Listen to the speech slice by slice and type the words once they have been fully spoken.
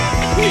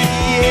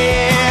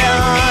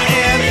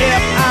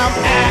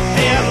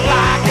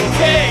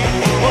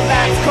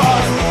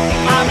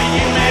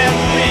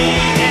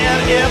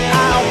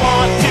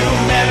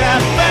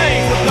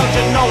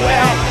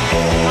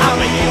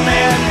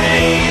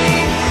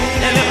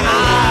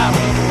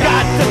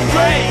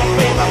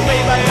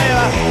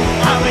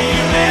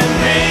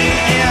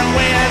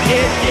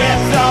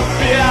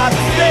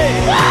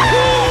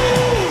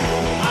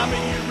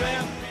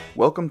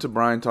Welcome to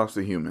Brian Talks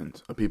to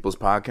Humans, a people's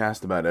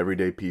podcast about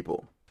everyday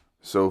people.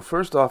 So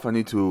first off, I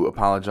need to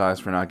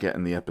apologize for not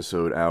getting the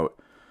episode out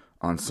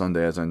on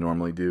Sunday as I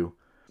normally do.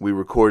 We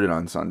recorded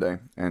on Sunday,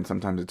 and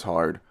sometimes it's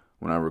hard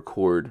when I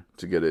record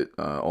to get it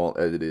all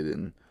edited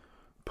and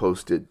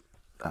posted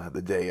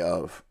the day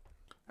of.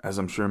 As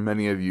I'm sure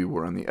many of you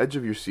were on the edge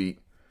of your seat,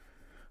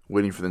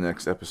 waiting for the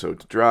next episode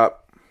to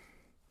drop.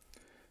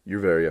 You're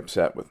very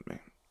upset with me.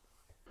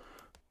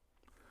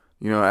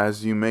 You know,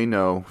 as you may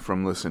know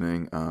from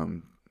listening,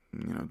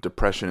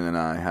 depression and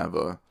I have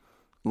a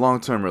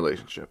long-term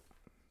relationship.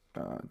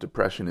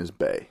 Depression is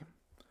bae.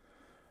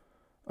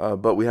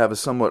 But we have a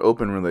somewhat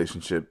open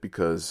relationship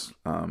because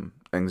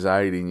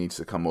anxiety needs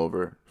to come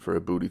over for a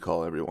booty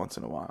call every once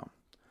in a while.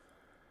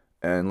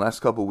 And last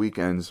couple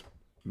weekends,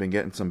 been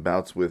getting some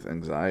bouts with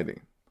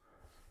anxiety.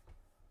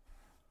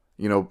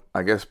 You know,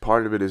 I guess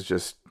part of it is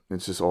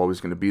it's just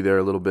always going to be there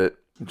a little bit.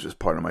 It's just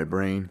part of my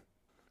brain.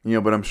 You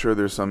know, but I'm sure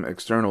there's some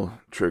external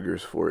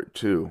triggers for it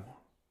too.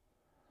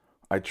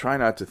 I try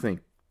not to think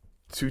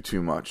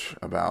too much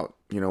about,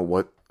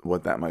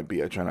 what that might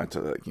be. I try not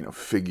to,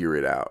 figure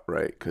it out,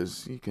 right?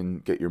 Because you can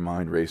get your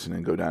mind racing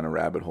and go down a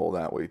rabbit hole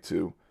that way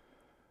too.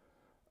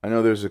 I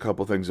know there's a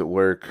couple things at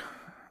work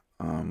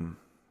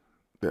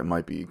that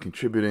might be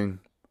contributing.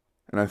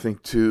 And I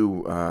think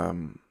too,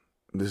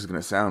 this is going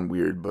to sound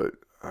weird, but,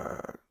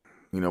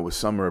 with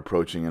summer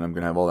approaching and I'm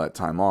going to have all that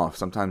time off,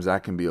 sometimes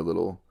that can be a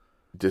little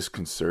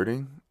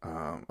disconcerting,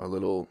 a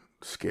little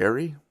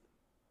scary,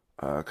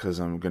 because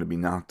I'm going to be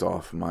knocked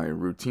off my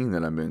routine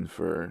that I'm in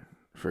for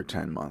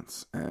 10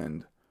 months,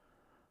 and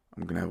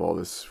I'm going to have all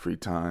this free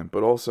time,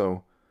 but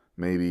also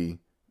maybe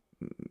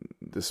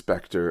the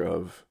specter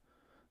of,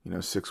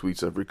 6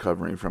 weeks of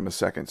recovering from a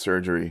second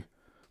surgery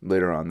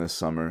later on this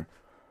summer,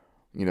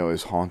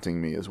 is haunting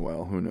me as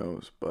well. Who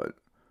knows? But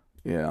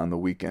yeah, on the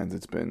weekends,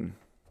 it's been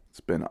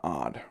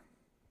odd.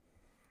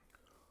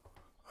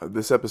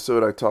 This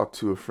episode, I talked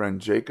to a friend,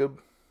 Jacob.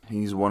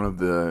 He's one of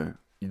the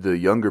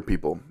younger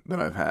people that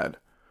I've had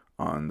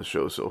on the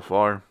show so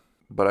far,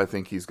 but I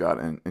think he's got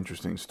an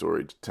interesting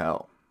story to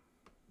tell.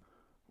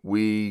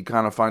 We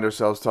kind of find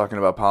ourselves talking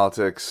about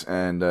politics,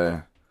 and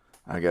I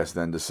guess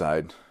then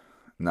decide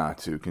not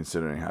to,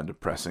 considering how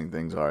depressing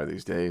things are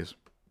these days.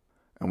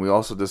 And we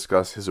also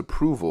discuss his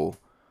approval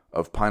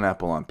of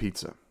pineapple on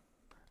pizza.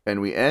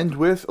 And we end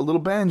with a little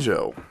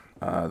banjo,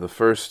 the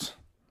first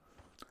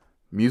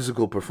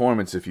musical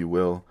performance, if you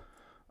will,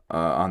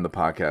 on the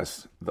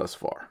podcast thus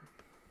far.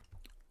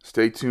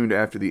 Stay tuned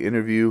after the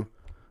interview,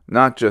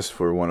 not just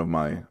for one of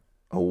my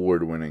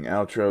award-winning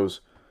outros,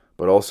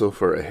 but also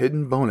for a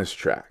hidden bonus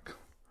track.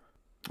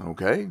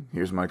 Okay,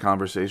 here's my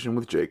conversation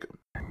with Jacob.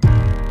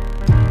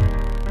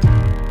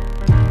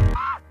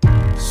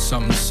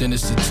 Something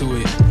sinister to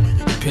it.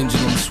 The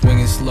pendulum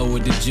swinging slow, a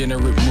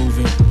degenerate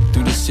moving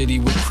through the city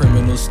with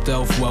criminal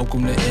stealth.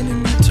 Welcome to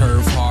enemy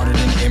turf, harder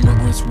than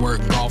immigrants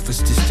work. Golf is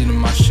stitched into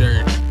my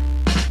shirt.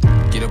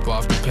 Get up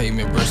off the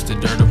pavement, brush the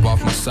dirt up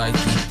off my psyche.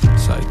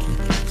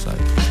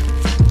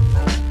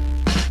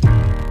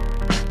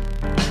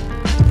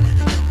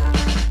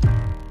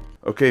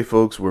 Okay,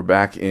 folks, we're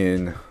back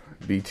in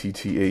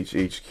BTTH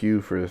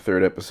HQ for the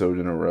third episode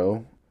in a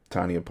row.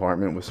 Tiny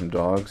apartment with some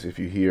dogs. If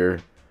you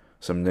hear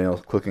some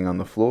nails clicking on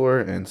the floor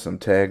and some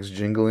tags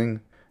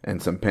jingling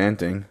and some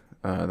panting,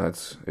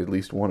 that's at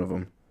least one of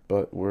them.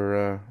 But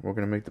we're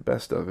gonna make the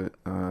best of it.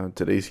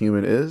 Today's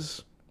human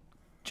is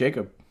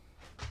Jacob.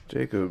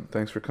 Jacob,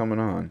 thanks for coming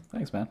on.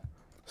 Thanks, man.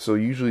 So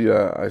usually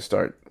I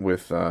start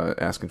with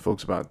asking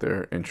folks about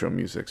their intro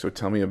music. So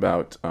tell me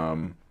about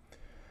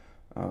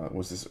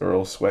was this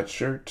Earl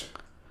Sweatshirt,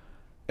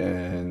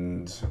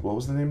 and what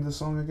was the name of the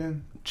song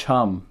again?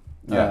 Chum.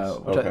 Yes.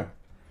 Okay.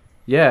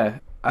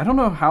 I don't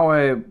know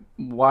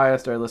why I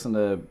started listening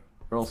to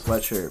Earl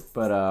Sweatshirt,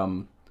 but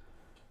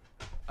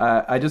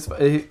I just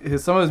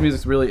some of his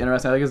music's really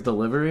interesting. I like his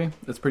delivery.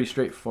 It's pretty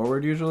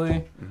straightforward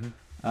usually.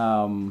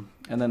 Mm-hmm.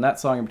 And then that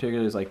song in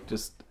particular is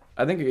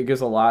I think it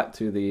gives a lot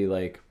to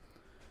the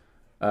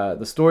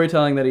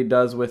storytelling that he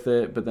does with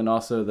it, but then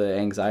also the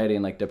anxiety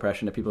and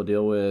depression that people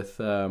deal with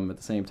at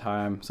the same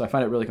time. So I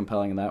find it really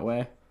compelling in that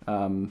way.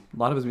 A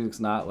lot of his music's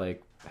not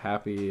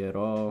happy at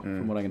all,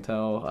 from what I can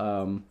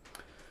tell.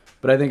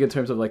 But I think in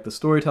terms of the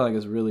storytelling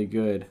is really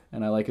good,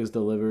 and I like his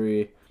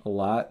delivery a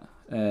lot.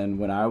 And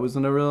when I was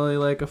in a really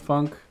a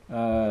funk,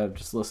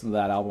 just listen to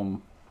that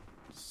album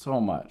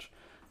so much.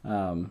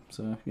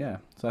 So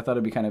I thought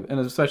it'd be and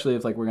especially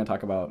if we're gonna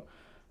talk about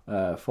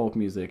folk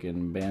music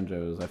and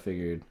banjos, I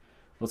figured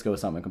let's go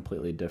with something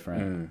completely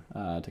different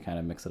to kind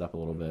of mix it up a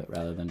little bit,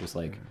 rather than just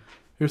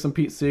here's some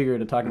Pete Seeger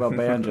to talk about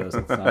banjos.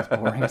 It sounds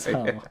boring as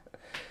hell.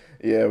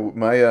 Yeah,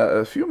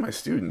 a few of my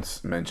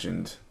students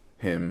mentioned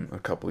him a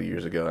couple of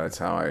years ago. That's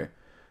how I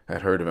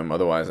had heard of him.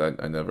 Otherwise, I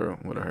never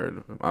would have heard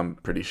of him. I'm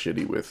pretty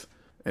shitty with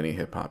any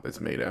hip hop that's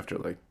made after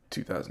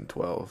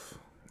 2012.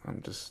 I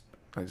just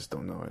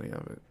don't know any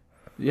of it.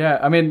 Yeah,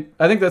 I mean,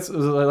 I think that's a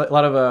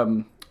lot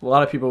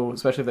of people,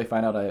 especially if they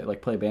find out I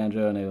play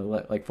banjo and they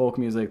like folk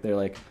music, they're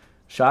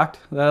shocked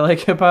that I like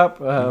hip hop.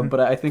 But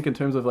I think in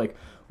terms of like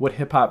what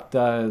hip hop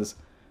does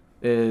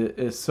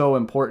is so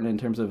important in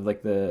terms of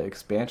like the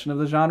expansion of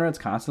the genre. It's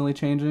constantly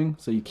changing,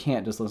 so you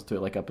can't just listen to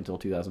it like up until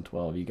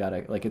 2012. You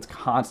gotta like it's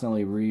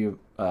constantly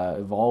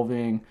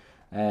evolving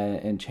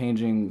and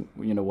changing.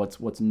 You know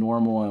what's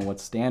normal and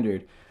what's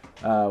standard.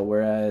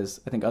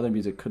 Whereas I think other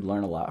music could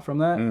learn a lot from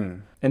that,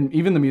 and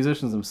even the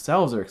musicians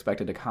themselves are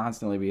expected to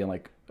constantly be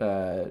like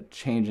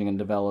changing and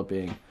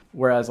developing.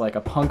 Whereas like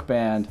a punk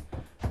band,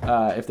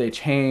 if they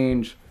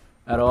change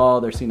at all,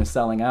 they're seen as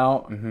selling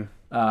out.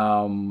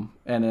 And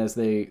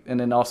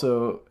then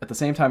also at the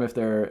same time, if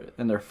they're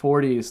in their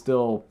 40s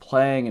still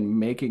playing and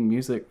making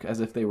music as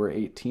if they were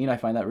 18, I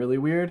find that really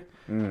weird.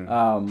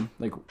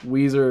 Like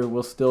Weezer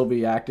will still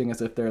be acting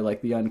as if they're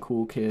like the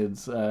uncool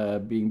kids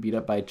being beat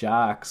up by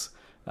jocks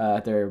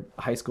at their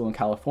high school in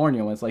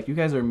California, when it's like, you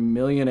guys are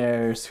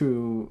millionaires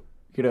who,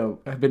 you know,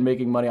 have been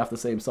making money off the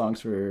same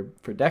songs for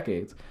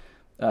decades.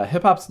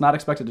 Hip hop's not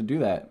expected to do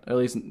that, or at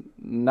least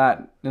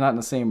not in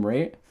the same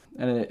rate.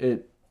 And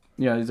it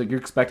you know, it's like you're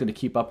expected to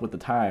keep up with the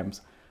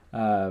times.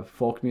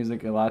 Folk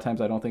music a lot of times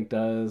I don't think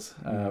does.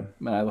 And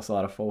I listen to a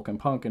lot of folk and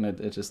punk, and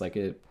it's just like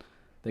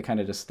they kind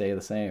of just stay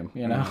the same,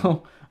 you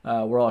know.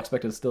 We're all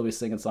expected to still be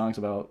singing songs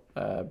about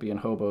being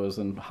hobos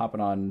and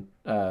hopping on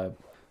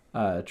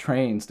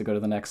trains to go to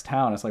the next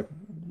town. It's like,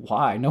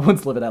 why? No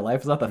one's living that life.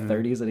 It's not the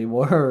 30s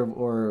anymore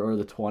or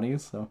the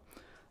 20s. So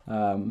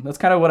that's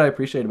kind of what I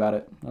appreciate about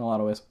it in a lot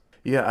of ways.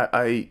 Yeah,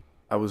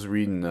 I was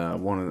reading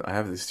I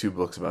have these 2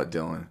 books about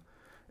Dylan,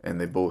 and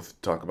they both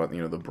talk about,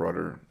 you know, the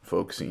broader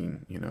folk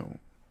scene, you know,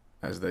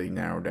 as they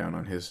narrow down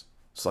on his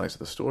slice of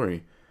the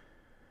story.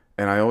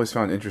 And I always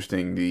found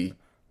interesting the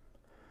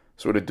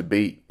sort of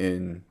debate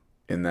in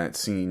that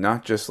scene,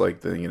 not just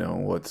like the, you know,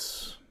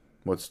 what's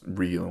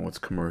real and what's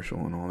commercial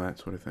and all that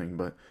sort of thing,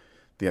 but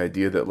the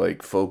idea that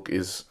like folk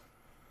is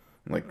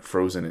like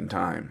frozen in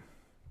time.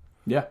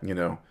 Yeah. You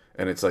know,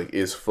 and it's like,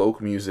 is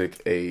folk music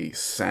a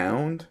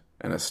sound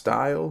and a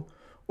style,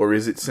 or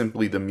is it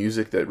simply the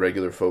music that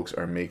regular folks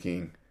are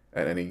making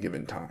at any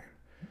given time?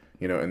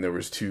 You know, and there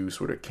was 2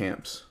 sort of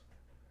camps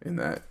in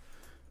that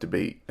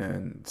debate,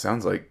 and it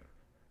sounds like,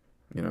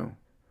 you know,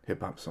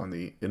 hip hop's on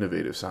the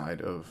innovative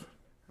side of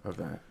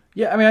that.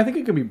 Yeah, I mean, I think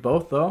it could be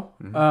both, though.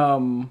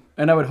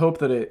 And I would hope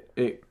that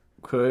it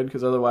could,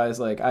 because otherwise,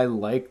 like, I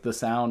like the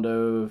sound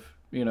of,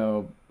 you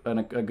know,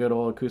 a good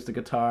old acoustic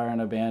guitar and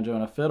a banjo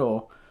and a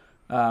fiddle.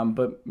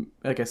 But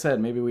like I said,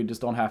 maybe we just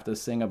don't have to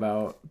sing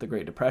about the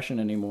Great Depression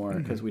anymore,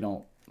 because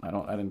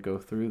I didn't go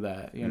through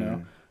that, you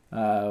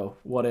know.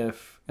 What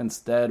if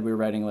instead we were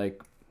writing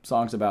like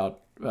songs about,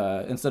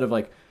 instead of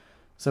like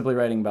simply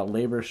writing about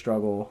labor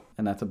struggle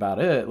and that's about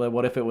it, like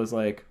what if it was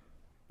like,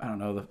 I don't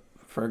know, the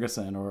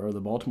Ferguson or the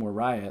Baltimore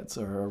riots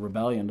or a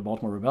rebellion. The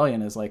Baltimore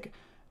Rebellion is like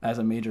as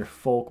a major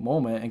folk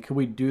moment, and could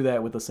we do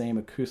that with the same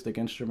acoustic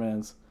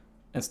instruments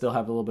and still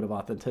have a little bit of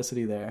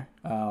authenticity there?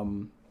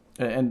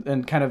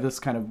 And kind of this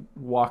kind of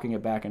walking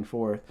it back and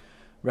forth,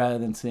 rather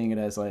than seeing it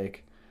as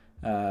like,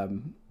 you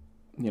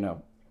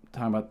know,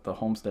 talking about the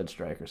Homestead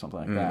strike or something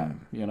like that,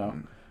 you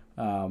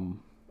know.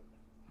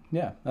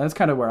 Yeah, that's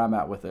kind of where I'm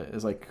at with it,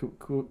 is like,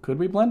 could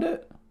we blend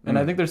it? And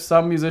I think there's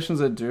some musicians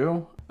that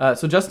do.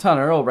 So Justin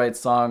Earl writes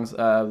songs.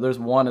 There's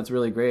one that's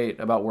really great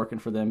about working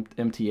for the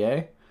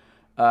MTA.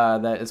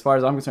 That, as far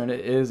as I'm concerned,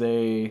 it is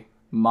a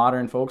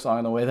modern folk song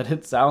in the way that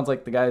it sounds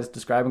like the guy's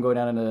describing going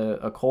down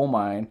into a coal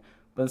mine,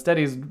 but instead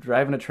he's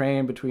driving a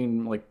train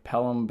between like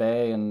Pelham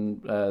Bay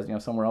and you know,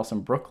 somewhere else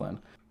in Brooklyn.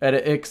 And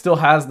it still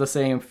has the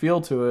same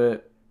feel to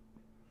it,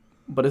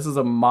 but this is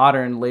a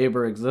modern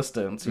labor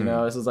existence. You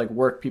know, this is like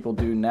work people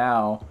do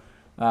now.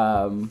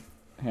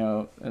 You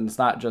know, and it's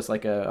not just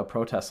like a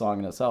protest song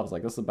in itself. It's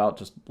like, this is about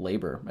just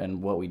labor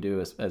and what we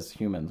do as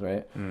humans,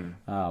 right? And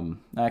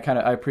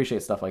I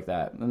appreciate stuff like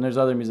that. And there's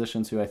other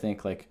musicians who I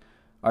think like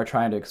are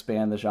trying to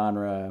expand the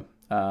genre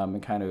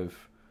and kind of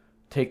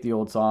take the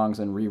old songs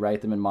and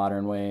rewrite them in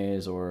modern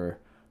ways, or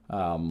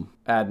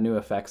add new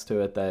effects to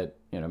it that,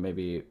 you know,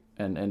 maybe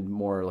and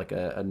more like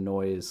a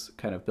noise,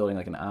 kind of building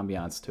like an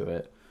ambiance to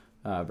it,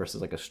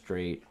 versus like a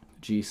straight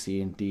G,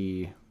 C, and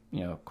D, you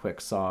know, quick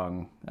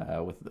song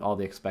with all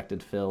the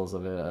expected fills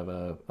of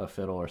a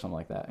fiddle or something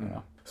like that, you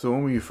know. So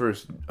when were you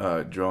first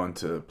drawn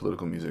to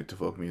political music, to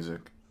folk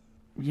music?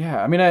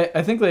 Yeah, I mean,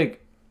 I think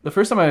like the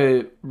first time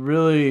I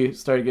really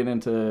started getting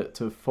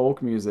into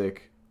folk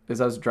music is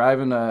I was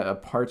driving a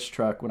parts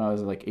truck when I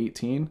was like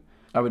 18.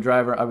 I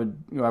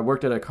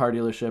worked at a car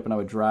dealership, and I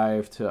would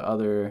drive to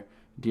other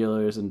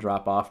dealers and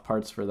drop off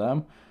parts for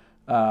them.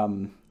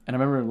 And I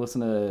remember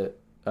listening to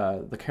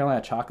the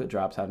Carolina Chocolate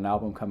Drops had an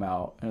album come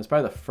out, and it was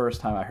probably the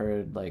first time I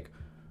heard like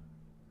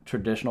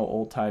traditional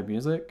old time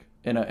music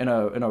in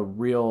a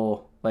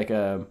real, like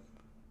it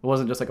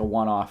wasn't just like a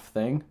one-off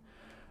thing.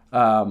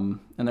 And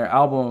their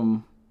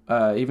album,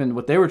 even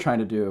what they were trying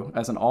to do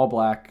as an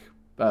all-black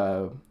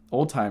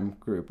old time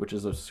group, which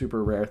is a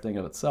super rare thing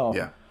of itself.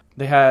 Yeah.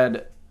 They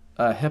had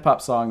a hip hop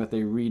song that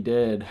they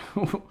redid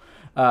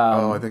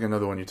I think I know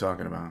the one you're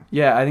talking about.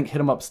 Yeah, I think Hit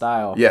 'Em Up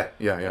Style. Yeah.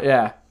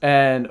 Yeah,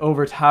 and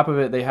over top of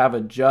it, they have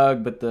a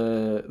jug, but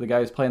the guy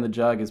who's playing the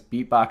jug is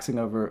beatboxing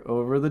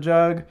over the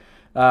jug,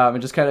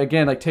 and just kind of,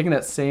 again, like taking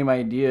that same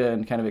idea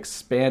and kind of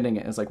expanding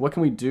it. It's like, what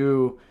can we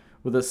do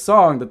with a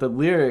song that the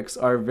lyrics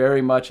are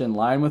very much in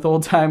line with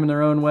Old Time in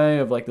their own way,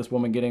 of like this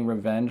woman getting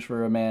revenge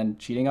for a man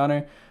cheating on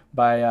her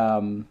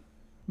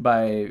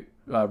by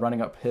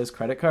running up his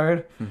credit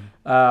card,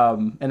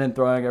 and then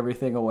throwing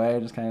everything away,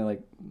 just kind of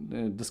like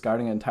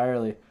discarding it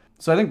entirely.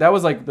 So I think that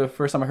was like the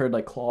first time I heard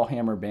like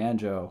Clawhammer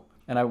banjo,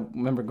 and I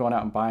remember going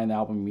out and buying the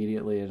album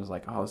immediately, and was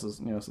like, oh, this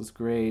is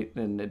great,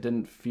 and it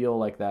didn't feel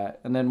like that.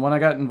 And then when I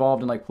got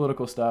involved in like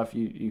political stuff,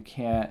 you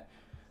can't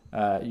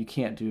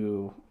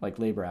do like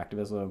labor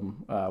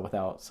activism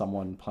without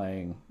someone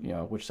playing,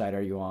 Which Side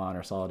Are You On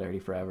or Solidarity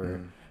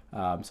Forever.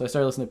 So I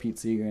started listening to Pete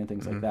Seeger and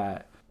things like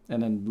that.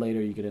 And then later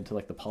you get into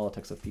like the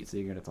politics of Pete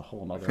Seeger, and it's a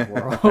whole nother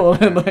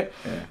world. And like,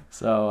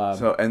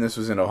 so and this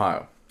was in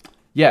Ohio.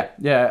 Yeah.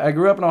 I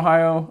grew up in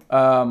Ohio,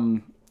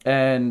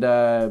 and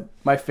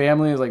my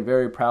family is like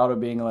very proud of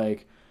being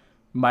like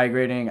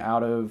migrating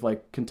out of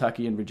like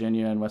Kentucky and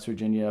Virginia and West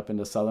Virginia up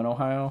into Southern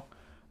Ohio,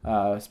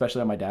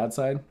 especially on my dad's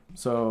side.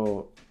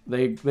 So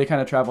they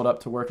kind of traveled up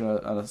to work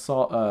on a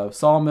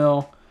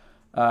sawmill,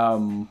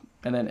 and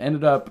then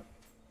ended up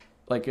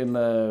like in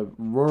the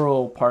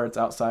rural parts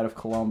outside of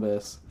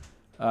Columbus.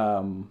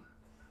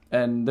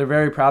 And they're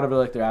very proud of it,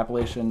 like their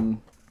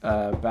Appalachian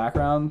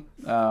background,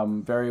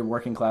 very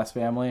working class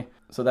family.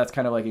 So that's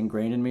kind of like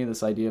ingrained in me,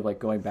 this idea of like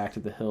going back to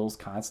the hills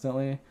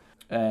constantly.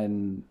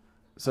 And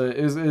so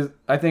it was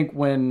I think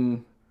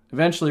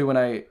eventually when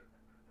I,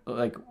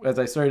 like, as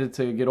I started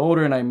to get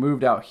older and I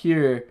moved out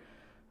here,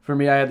 for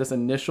me, I had this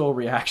initial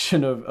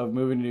reaction of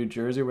moving to New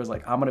Jersey, where it's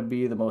like, I'm going to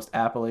be the most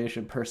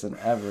Appalachian person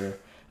ever.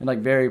 And like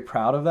very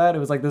proud of that. It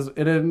was like this,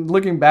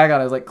 looking back on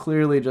it, it was like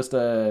clearly just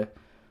a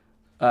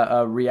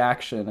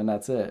reaction, and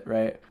that's it,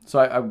 right? So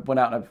I went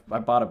out and I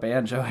bought a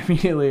banjo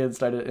immediately and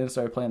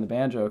started playing the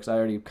banjo, because I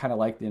already kind of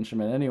liked the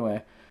instrument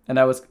anyway. And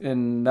that was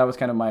kind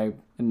of my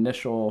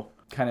initial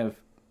kind of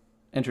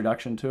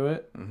introduction to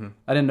it.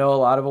 I didn't know a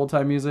lot of old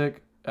time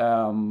music, but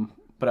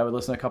I would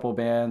listen to a couple of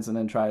bands and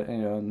then try,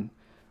 and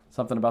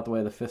something about the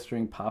way the fifth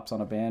string pops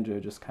on a banjo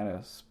just kind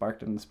of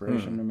sparked an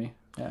inspiration to me.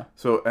 Yeah.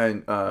 So,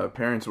 and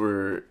parents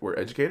were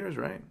educators,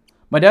 right?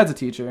 My dad's a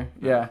teacher.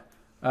 Yeah.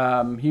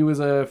 He was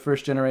a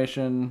first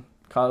generation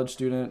college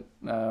student.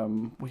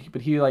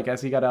 But he, like,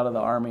 as he got out of the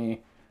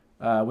army,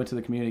 went to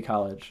the community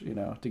college,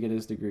 to get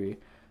his degree.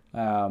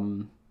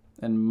 And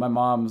my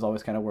mom's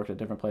always kind of worked at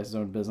different places,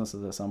 owned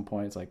businesses at some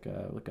points, like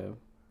a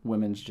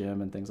women's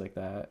gym and things like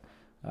that.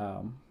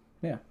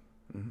 Yeah.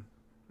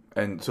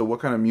 And so what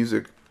kind of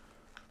music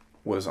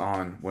was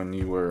on when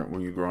you were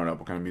growing up?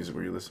 What kind of music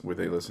were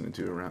they listening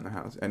to around the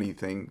house?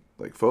 Anything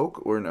like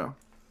folk or no?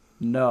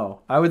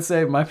 No, I would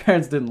say my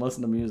parents didn't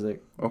listen to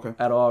music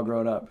at all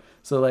growing up.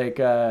 So like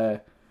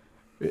I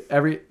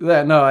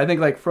think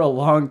like for a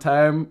long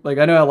time, like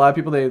I know a lot of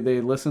people,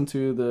 they listen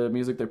to the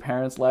music their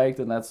parents liked,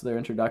 and that's their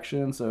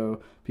introduction.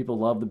 So people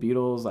love the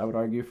Beatles, I would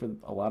argue, for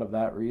a lot of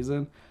that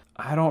reason.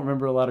 I don't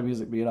remember a lot of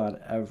music being on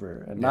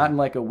ever, and not in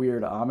like a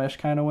weird Amish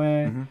kind of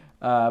way,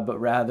 but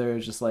rather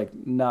just like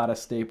not a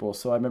staple.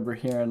 So I remember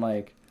hearing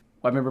I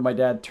remember my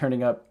dad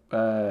turning up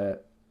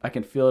I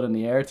Can Feel It in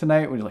the Air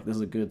Tonight, when he's like, this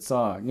is a good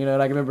song, and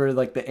I remember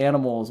like the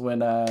Animals,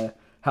 when House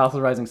of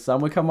the Rising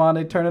Sun would come on,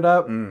 they'd turn it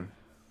up,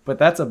 but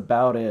that's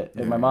about it.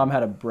 And my mom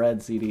had a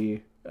Bread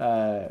CD.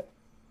 I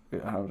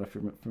don't know if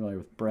you're familiar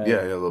with Bread.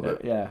 Yeah, a little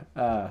bit. Yeah,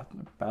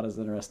 about as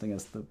interesting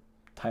as the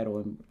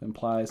title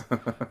implies.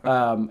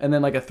 And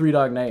then like a Three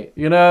Dog Night,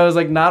 it was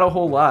like not a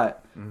whole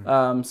lot.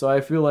 So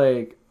I feel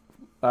like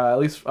at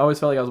least I always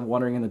felt like I was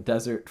wandering in the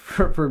desert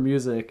for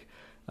music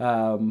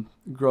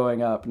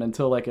growing up, and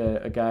until like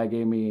a guy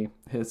gave me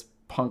his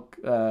punk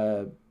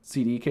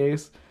CD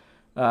case,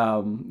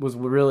 was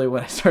really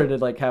when I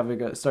started like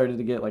started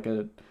to get like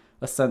a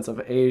sense of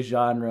a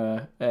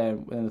genre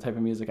and the type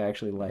of music I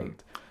actually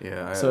liked.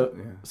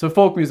 So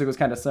folk music was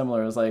kind of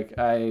similar. It was like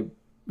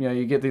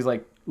you get these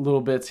like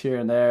little bits here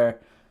and there,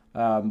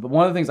 but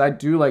one of the things I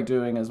do like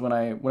doing is when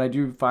I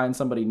do find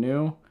somebody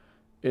new,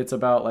 it's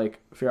about like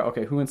figure out,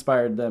 okay, who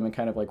inspired them, and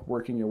kind of like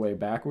working your way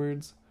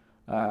backwards.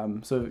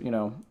 So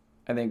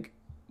I think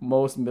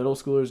most middle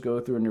schoolers go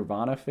through a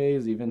Nirvana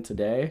phase even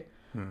today.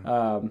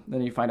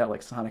 Then you find out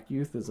like Sonic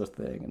Youth is a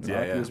thing, and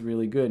Sonic Youth is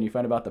really good, and you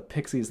find about the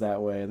Pixies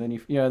that way, and then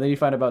you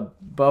find about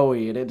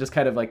Bowie, and it just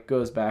kind of like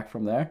goes back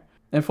from there.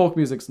 And folk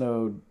music's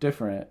no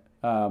different,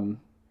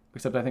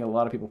 except I think a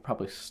lot of people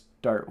probably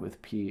start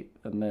with Pete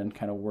and then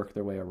kind of work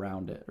their way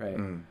around it, right?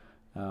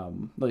 At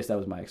least that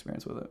was my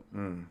experience with it.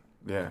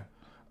 Yeah.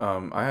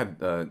 I had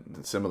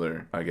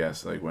similar, I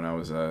guess, like when I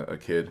was a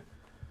kid.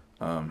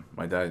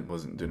 My dad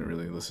didn't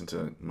really listen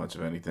to much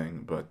of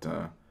anything, but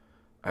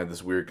I had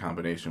this weird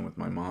combination with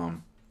my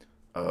mom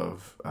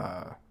of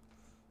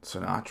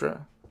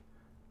Sinatra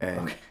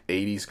and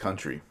 80s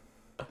country.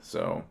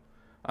 So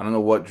I don't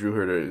know what drew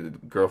her to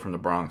Girl from the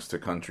Bronx to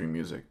country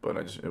music, but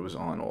it was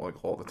on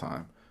all the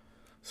time.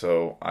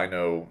 So I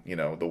know,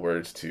 the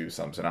words to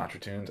some Sinatra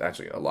tunes,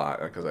 actually a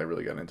lot, because I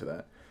really got into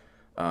that.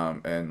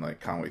 And like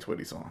Conway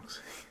Twitty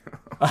songs.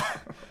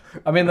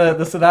 I mean, the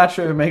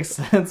Sinatra makes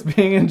sense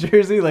being in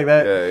Jersey, like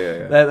that.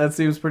 Yeah. That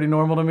seems pretty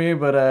normal to me.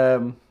 But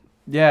I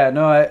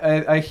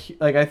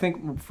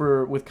think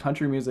with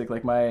country music,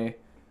 like my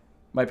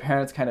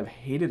parents kind of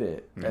hated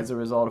it as a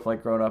result of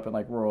like growing up in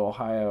like rural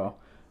Ohio.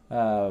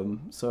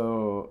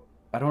 So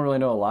I don't really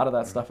know a lot of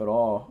that stuff at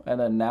all. And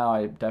then now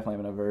I definitely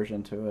have an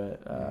aversion to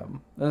it.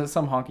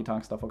 Some honky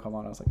tonk stuff will come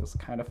on. I was like, it's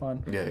kind of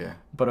fun. Yeah.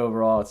 But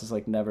overall, it's just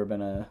like never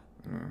been a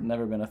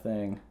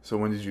thing.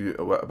 So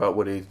about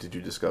what age did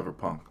you discover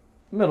punk?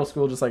 Middle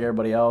school, just like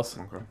everybody else.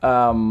 Okay.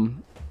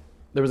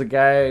 There was a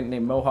guy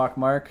named Mohawk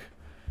Mark.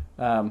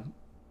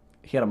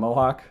 He had a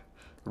mohawk.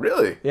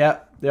 Really? Yeah.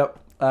 Yep.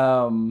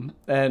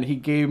 And he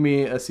gave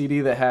me a CD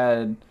that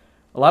had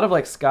a lot of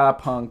like ska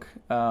punk,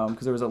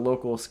 because there was a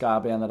local ska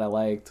band that I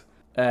liked,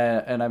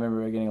 and I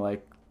remember getting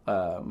like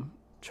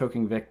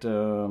Choking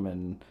Victim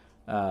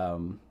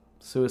and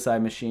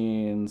Suicide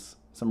Machines,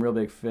 some Real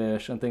Big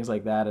Fish, and things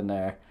like that in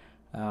there.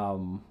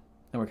 And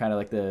we're kind of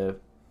like the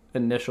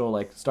initial,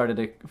 like, started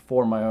to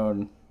form my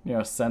own,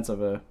 sense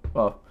of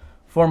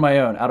form my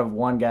own out of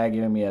one guy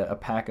giving me a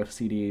pack of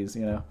CDs,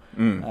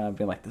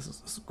 being like, this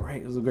is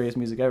great, this is the greatest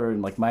music ever,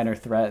 and like Minor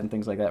Threat and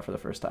things like that for the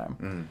first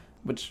time,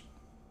 which,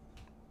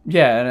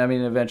 yeah, and I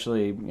mean,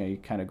 eventually, you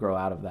kind of grow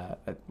out of that,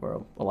 where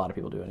a lot of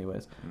people do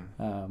anyways.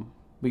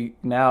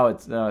 Now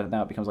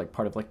it becomes like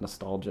part of like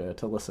nostalgia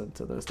to listen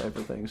to those type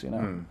of things,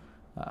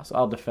 So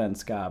I'll defend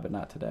ska, but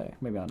not today.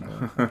 Maybe on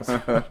another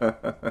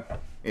episode.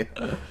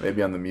 Yeah,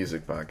 maybe on the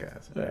music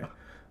podcast. Yeah.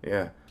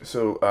 Yeah.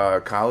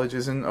 So college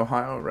is in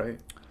Ohio, right?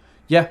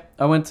 Yeah,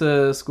 I went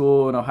to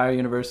school in Ohio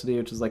University,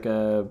 which is like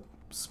a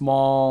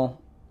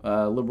small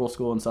liberal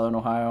school in Southern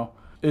Ohio.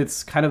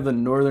 It's kind of the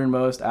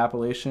northernmost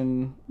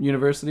Appalachian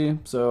university,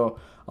 so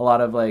a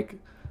lot of like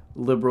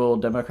liberal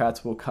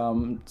Democrats will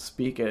come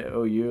speak at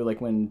OU.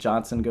 Like when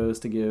Johnson goes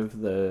to give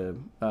the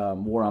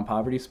War on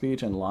Poverty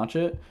speech and launch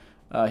it,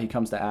 he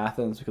comes to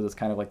Athens because it's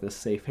kind of like this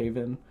safe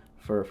haven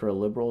for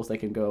liberals. They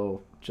can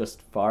go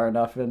just far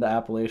enough into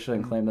Appalachia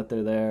and claim that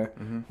they're there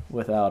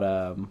without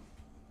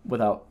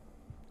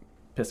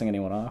pissing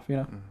anyone off,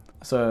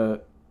 So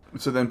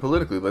then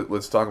politically,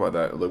 let's talk about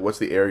that. Like, what's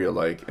the area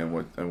like, and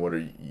what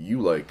are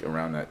you like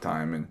around that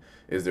time? And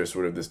is there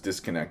sort of this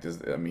disconnect?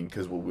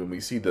 Because when we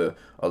see the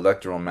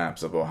electoral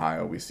maps of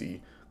Ohio, we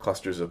see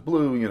clusters of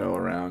blue,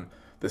 around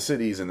the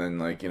cities, and then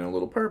like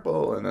little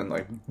purple, and then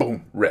like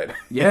boom, red.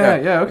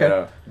 Yeah,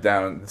 okay.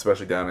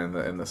 Especially down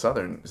in the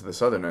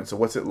southern end. So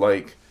what's it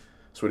like,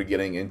 sort of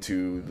getting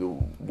into the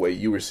way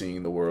you were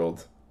seeing the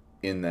world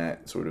in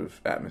that sort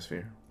of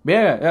atmosphere?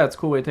 Yeah, it's a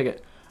cool way to take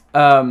it.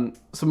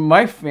 So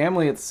my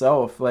family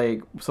itself,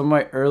 like some of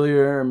my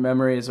earlier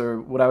memories are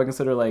what I would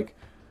consider like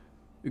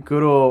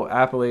good old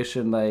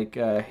Appalachian, like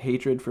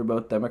hatred for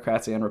both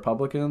Democrats and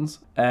Republicans.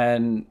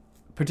 And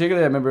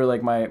particularly I remember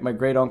like my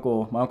great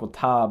uncle, my Uncle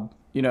Tob,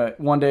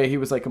 one day he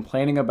was like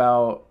complaining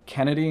about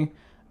Kennedy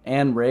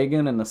and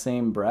Reagan in the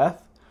same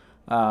breath,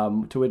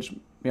 to which,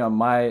 I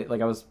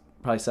was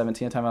probably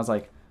 17 at the time. I was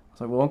like,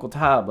 well, Uncle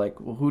Tob, like,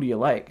 well, who do you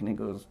like? And he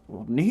goes,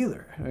 well,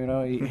 neither.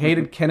 He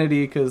hated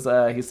Kennedy because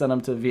he sent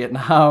him to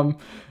Vietnam,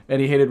 and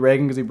he hated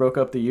Reagan because he broke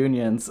up the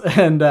unions.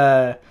 And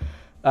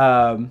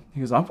he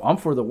goes, I'm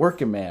for the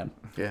working man.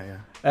 Yeah.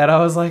 And I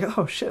was like,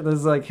 oh shit, this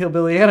is like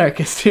hillbilly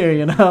anarchist here,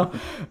 And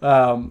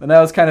that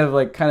was kind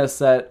of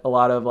set a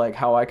lot of like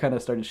how I kind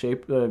of started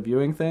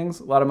viewing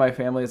things. A lot of my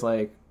family's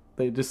like,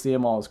 they just see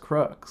them all as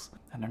crooks.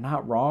 And they're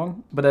not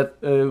wrong, but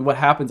what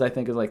happens, I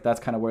think, is like that's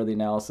kind of where the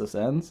analysis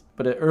ends.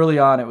 But early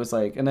on, it was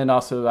like, and then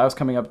also I was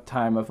coming up at the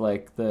time of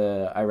like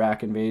the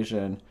Iraq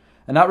invasion,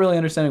 and not really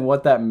understanding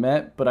what that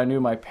meant. But I knew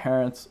my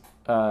parents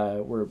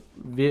were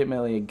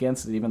vehemently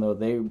against it, even though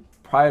they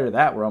prior to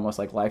that were almost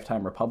like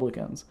lifetime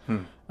Republicans.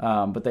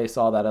 But they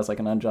saw that as like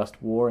an unjust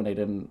war, and they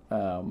didn't,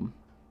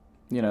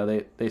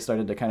 they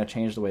started to kind of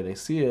change the way they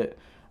see it.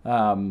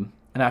 And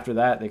after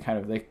that, they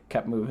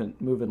kept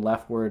moving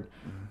leftward.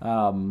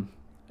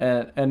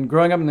 And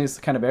growing up in these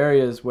kind of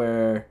areas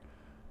where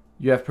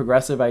you have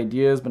progressive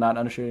ideas but not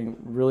understanding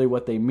really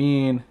what they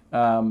mean,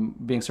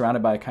 being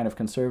surrounded by kind of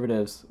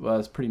conservatives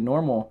was pretty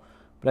normal.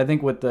 But I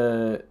think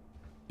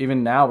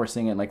even now we're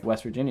seeing it in like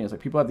West Virginia, it's like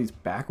people have these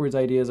backwards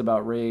ideas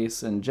about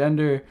race and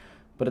gender,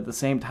 but at the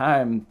same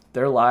time,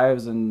 their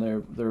lives and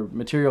their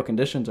material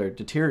conditions are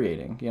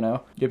deteriorating, You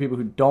have people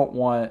who don't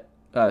want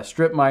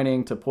strip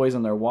mining to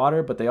poison their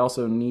water, but they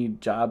also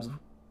need jobs.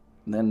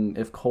 And then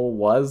if coal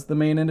was the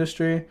main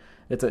industry,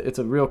 it's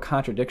a real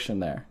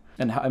contradiction there,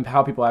 and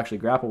how people actually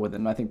grapple with it.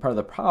 And I think part of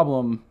the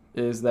problem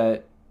is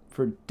that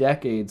for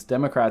decades,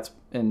 Democrats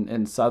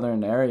in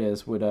southern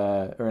areas or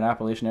in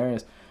Appalachian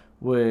areas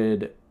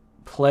would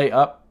play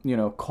up,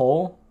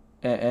 coal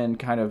and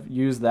kind of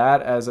use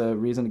that as a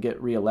reason to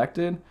get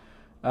reelected,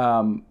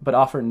 but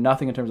offer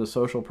nothing in terms of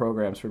social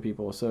programs for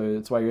people. So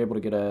that's why you're able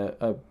to get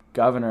a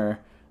governor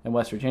in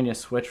West Virginia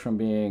switch from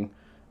being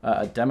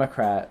a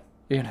Democrat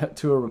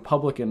to a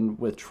Republican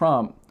with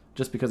Trump,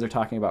 just because they're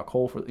talking about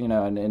coal for,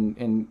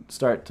 and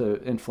start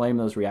to inflame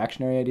those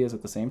reactionary ideas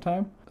at the same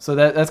time. So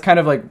that's kind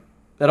of like,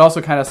 that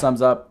also kind of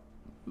sums up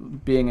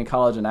being in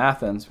college in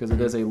Athens, because it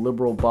is a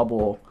liberal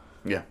bubble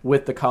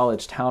with the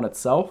college town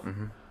itself,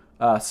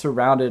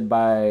 surrounded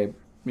by,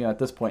 at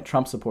this point,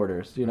 Trump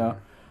supporters,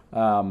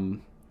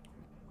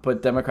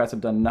 but Democrats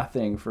have done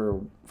nothing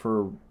for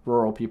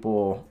rural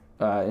people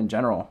in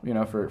general,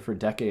 for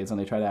decades, and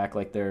they try to act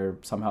like they're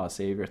somehow a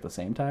savior at the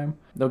same time.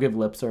 They'll give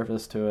lip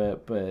service to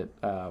it, but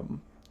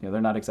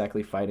they're not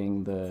exactly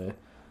fighting the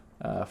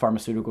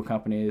pharmaceutical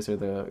companies or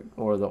the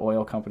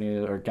oil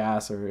companies or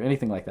gas or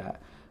anything like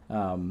that.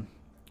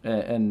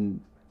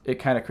 And it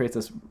kind of creates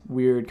this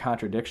weird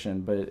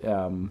contradiction, but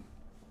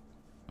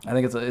I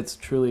think it's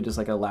truly just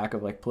like a lack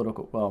of like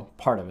political, well,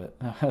 part of it.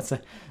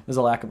 There's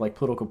a lack of like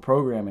political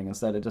programming.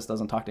 Instead, it just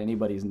doesn't talk to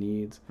anybody's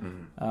needs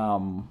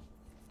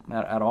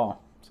at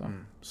all.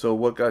 So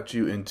what got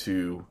you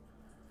into,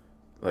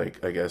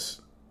 like, I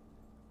guess,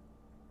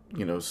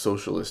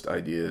 socialist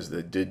ideas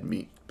that did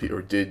meet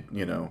or did,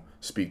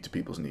 speak to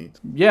people's needs?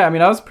 Yeah, I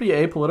mean, I was pretty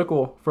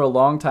apolitical for a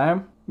long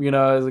time.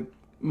 I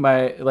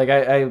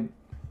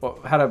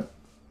had a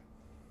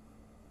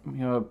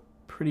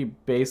pretty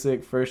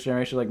basic first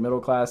generation, like,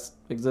 middle class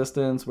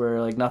existence where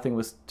like nothing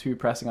was too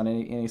pressing on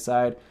any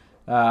side.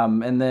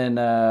 And then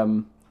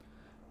in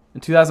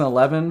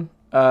 2011,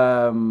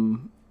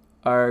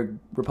 our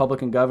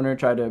Republican governor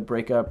tried to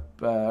break up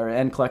or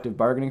end collective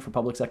bargaining for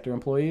public sector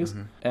employees.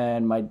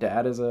 And my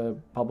dad is a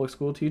public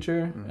school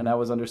teacher, and that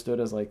was understood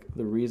as like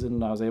the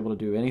reason I was able to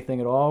do anything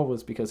at all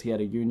was because he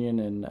had a union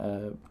and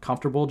a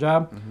comfortable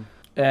job.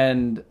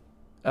 And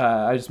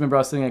I just remember I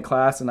was sitting in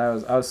class and I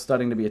was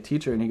studying to be a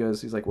teacher, and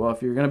he's like, well,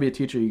 if you're going to be a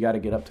teacher, you got to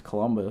get up to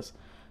Columbus.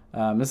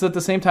 This is at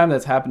the same time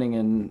that's happening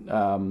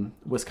in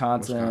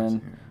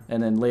Wisconsin,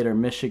 and then later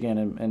Michigan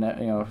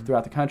and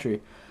throughout the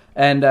country.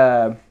 And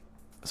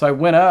so I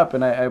went up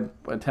and I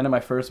attended my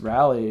first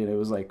rally, and it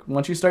was like,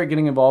 once you start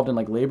getting involved in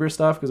like labor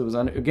stuff, because it was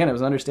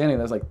understanding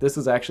that like, this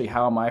is actually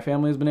how my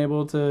family has been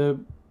able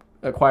to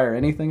acquire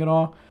anything at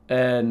all.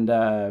 And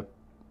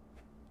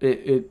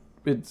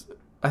it's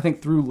I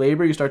think through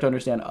labor you start to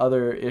understand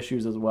other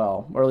issues as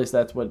well, or at least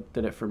that's what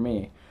did it for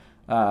me.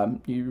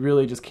 You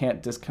really just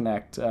can't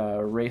disconnect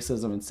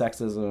racism and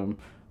sexism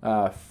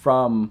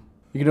from,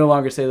 you can no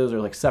longer say those are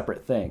like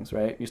separate things,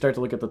 right? You start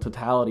to look at the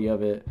totality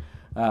of it,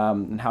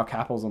 and how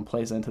capitalism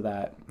plays into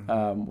that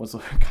was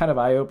kind of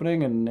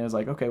eye-opening. And it was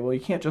like, okay, well, you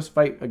can't just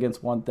fight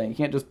against one thing. You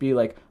can't just be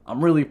like,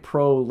 I'm really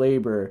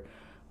pro-labor,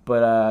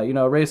 but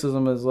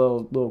racism is a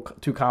little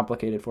too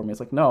complicated for me. It's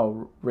like,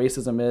 no,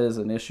 racism is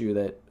an issue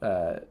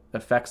that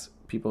affects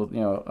people,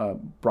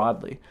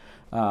 broadly,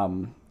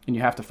 and you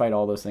have to fight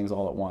all those things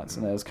all at once.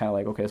 And it was kind of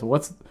like, okay, so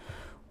what's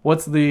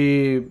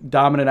the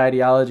dominant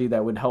ideology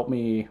that would help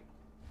me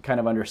kind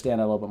of understand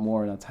that a little bit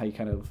more? And that's how you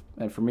kind of,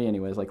 and for me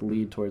anyways, like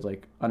lead towards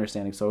like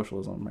understanding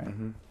socialism, right?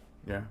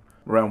 Yeah.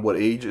 Around what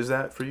age is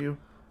that for you?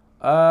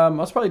 I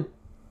was probably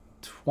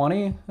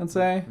 20, I'd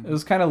say. It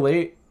was kind of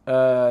late.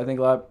 I think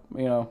a lot,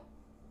 or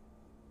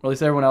at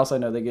least everyone else I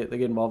know, they get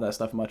involved in that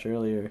stuff much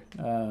earlier.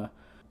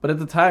 But at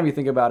the time, you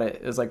think about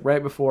it, it's like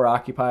right before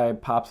Occupy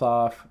pops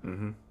off.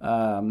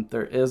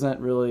 There isn't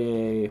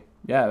really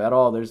at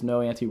all. There's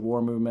no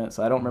anti-war movement,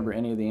 so I don't remember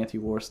any of the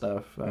anti-war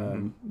stuff.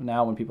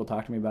 Now when people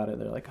talk to me about it,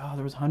 they're like, oh,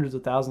 there was hundreds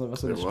of thousands of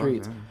us in the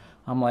streets. Yeah.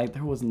 I'm like,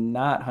 there was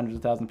not hundreds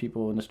of thousands of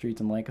people in the streets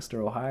in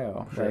Lancaster,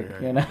 Ohio. Sure,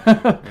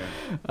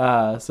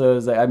 So it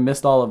was like, I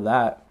missed all of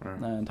that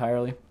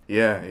entirely.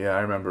 Yeah,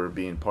 I remember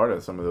being part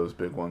of some of those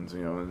big ones,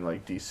 in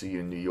like D.C.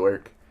 and New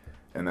York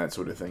and that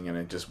sort of thing, and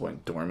it just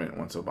went dormant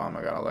once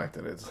Obama got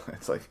elected. It's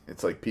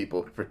like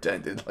people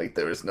pretended like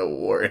there was no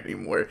war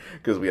anymore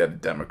because we had a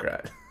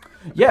Democrat.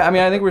 Yeah, I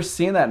mean, I think we're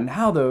seeing that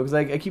now, though, because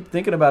I keep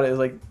thinking about it. It's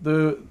like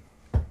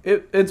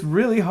it's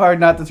really hard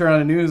not to turn on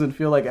the news and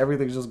feel like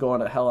everything's just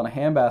going to hell in a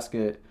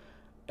handbasket,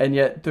 and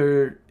yet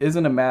there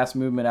isn't a mass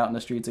movement out in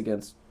the streets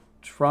against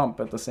Trump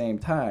at the same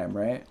time,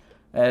 right?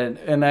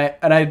 And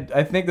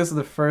I think this is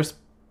the first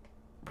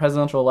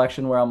presidential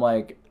election where I'm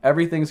like,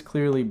 everything's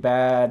clearly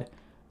bad,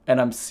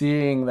 and I'm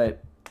seeing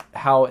that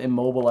how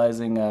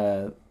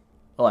immobilizing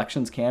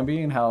elections can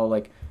be, and how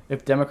like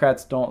if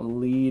Democrats don't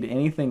lead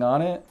anything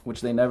on it,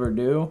 which they never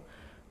do,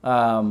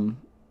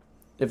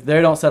 if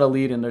they don't set a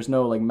lead and there's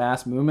no like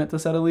mass movement to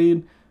set a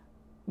lead,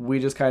 we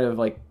just kind of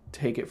like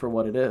take it for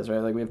what it is, right?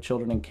 Like we have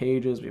children in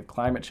cages, we have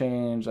climate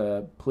change,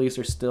 police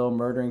are still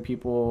murdering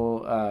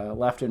people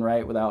left and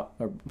right without,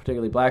 or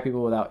particularly black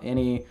people, without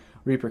any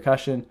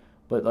repercussion.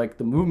 But like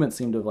the movement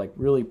seemed to have like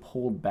really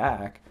pulled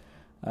back,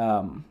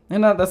 and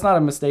that's not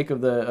a mistake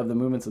of the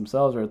movements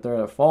themselves or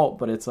they're at fault,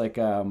 but it's like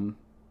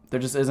there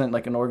just isn't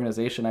like an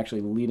organization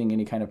actually leading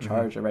any kind of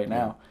charge right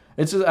now.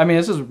 It's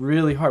just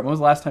really hard. When was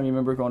the last time you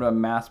remember going to a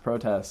mass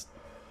protest?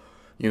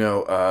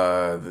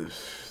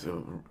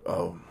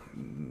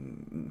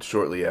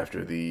 Shortly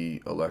after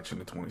the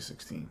election of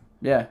 2016.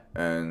 Yeah.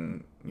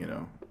 And,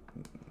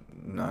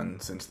 none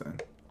since then,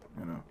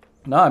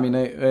 No, I mean,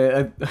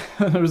 there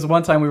was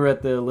one time we were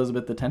at the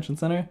Elizabeth Detention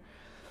Center,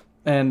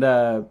 And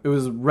it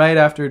was right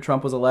after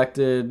Trump was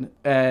elected,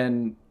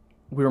 and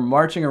we were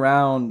marching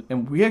around,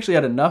 and we actually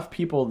had enough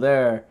people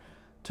there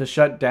to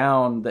shut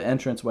down the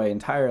entranceway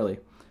entirely.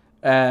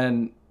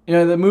 And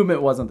the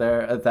movement wasn't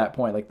there at that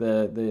point. Like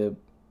the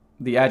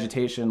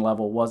agitation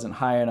level wasn't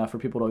high enough for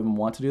people to even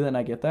want to do that, and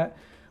I get that.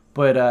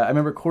 But I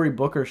remember Cory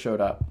Booker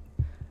showed up,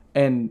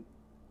 and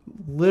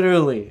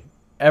literally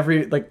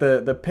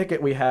the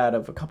picket we had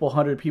of a couple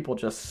hundred people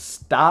just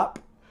stop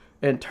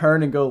and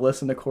turn and go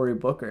listen to Cory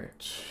Booker.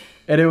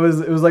 And it was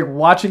like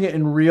watching it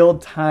in real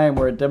time,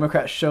 where a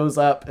Democrat shows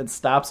up and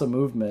stops a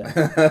movement.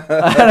 And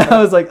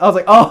I was like,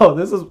 oh,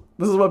 this is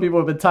what people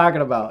have been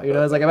talking about.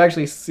 It's like I'm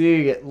actually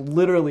seeing it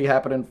literally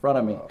happen in front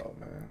of me. Oh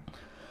man!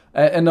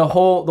 And the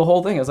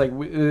whole thing is like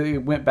it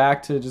went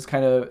back to just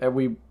kind of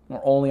we were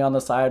only on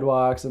the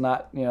sidewalks and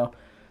not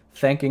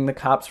thanking the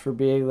cops for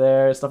being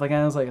there and stuff like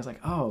that. It's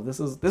like oh, this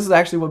is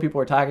actually what people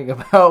are talking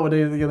about when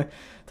they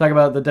talk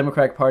about the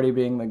Democratic Party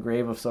being the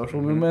grave of social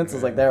movements.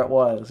 It's like there it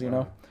was,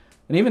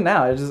 And even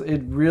now,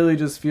 it really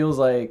just feels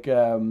like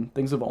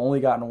things have only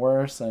gotten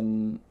worse,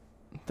 and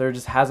there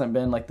just hasn't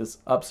been like this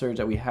upsurge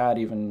that we had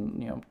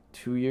even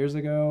 2 years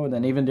ago, and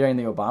then even during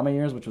the Obama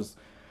years, which was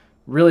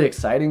really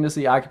exciting to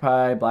see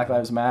Occupy, Black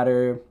Lives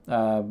Matter,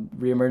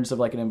 reemergence of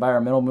like an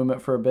environmental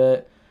movement for a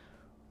bit.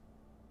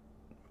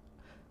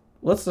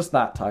 Let's just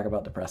not talk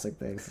about depressing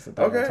things.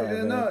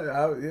 Okay,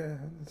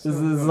 This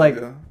is like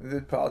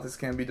politics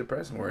can be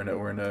depressing. We're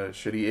in a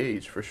shitty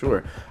age for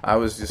sure. I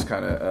was just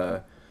kind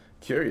of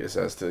curious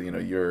as to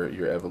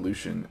your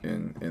evolution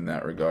in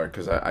that regard,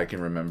 because I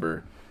can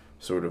remember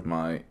sort of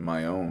my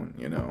own,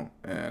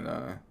 and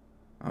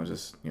I was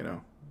just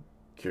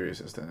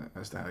curious as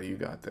to how you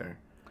got there,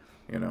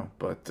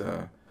 but.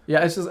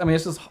 Yeah, it's just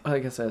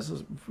like I said, it's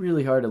just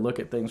really hard to look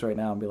at things right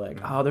now and be like,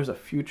 oh, there's a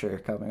future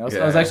coming. I was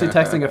actually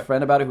texting a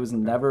friend about it who was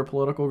never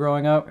political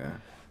growing up,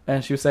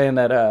 and she was saying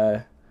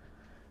that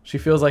she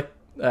feels like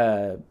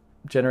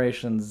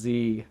Generation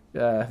Z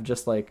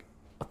just like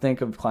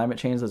think of climate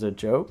change as a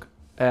joke.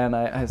 And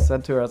I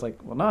said to her, I was like,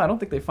 well, no, I don't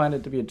think they find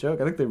it to be a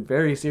joke. I think they're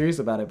very serious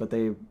about it, but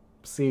they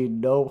see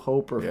no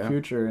hope or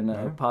future and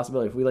a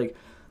possibility. If we like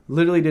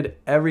literally did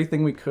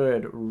everything we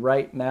could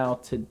right now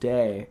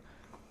today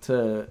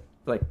to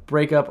like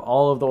break up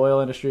all of the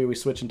oil industry, we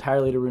switch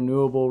entirely to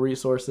renewable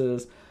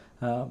resources,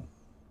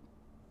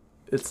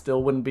 it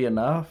still wouldn't be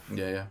enough.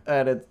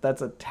 And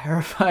that's a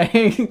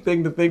terrifying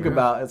thing to think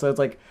about. And so it's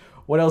like,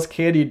 what else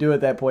can you do at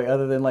that point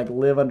other than like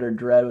live under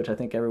dread, which I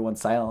think everyone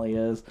silently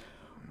is,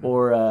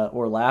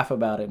 or laugh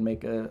about it and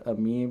make a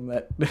meme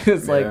that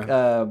is like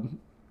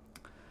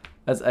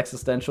as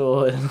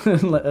existential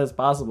as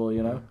possible,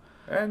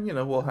 And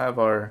we'll have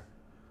our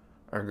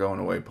going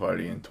away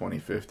party in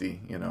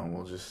 2050.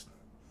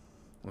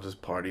 We'll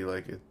just party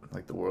like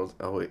the world's.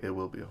 Oh, it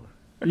will be over.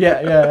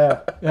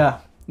 Yeah.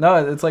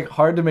 No, it's like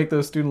hard to make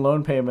those student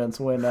loan payments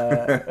when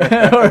when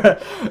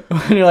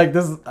you're like,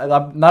 this.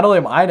 Not only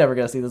am I never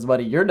gonna see this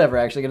money, you're never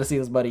actually gonna see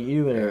this money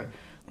either.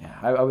 Yeah,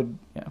 I would.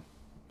 Yeah.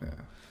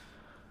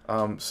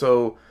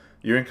 So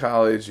you're in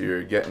college.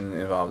 You're getting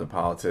involved in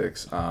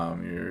politics.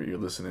 You're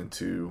listening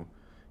to,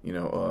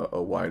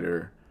 a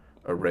wider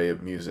array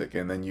of music,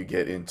 and then you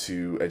get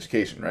into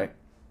education, right?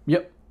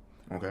 Yep.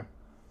 Okay.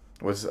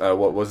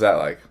 What was that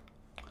like?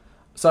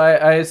 So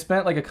I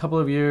spent like a couple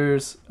of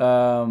years.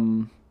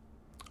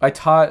 I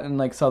taught in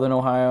like Southern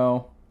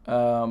Ohio,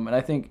 and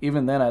I think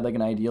even then I had like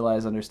an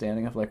idealized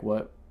understanding of like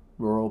what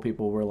rural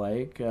people were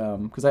like,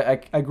 because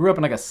I grew up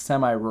in like a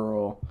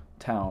semi-rural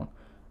town,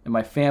 and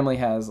my family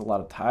has a lot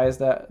of ties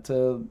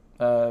to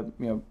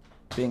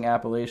being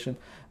Appalachian.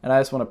 And I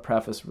just want to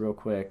preface real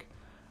quick,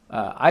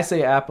 I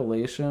say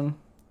Appalachian.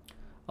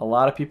 A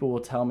lot of people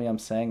will tell me I'm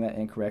saying that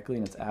incorrectly,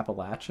 and it's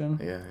Appalachian.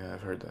 Yeah, I've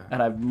heard that.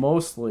 And I've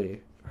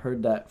mostly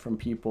heard that from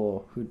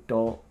people who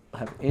don't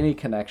have any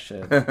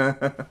connection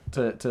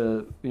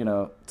to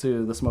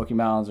the Smoky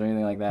Mountains or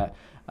anything like that.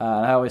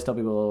 And I always tell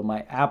people,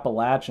 my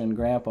Appalachian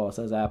grandpa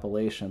says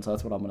Appalachian, so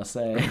that's what I'm going to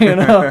say.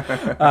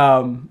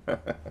 I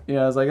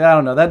was like, I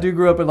don't know. That dude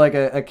grew up in like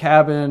a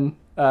cabin.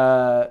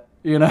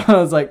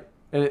 It's like,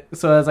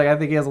 so it's like I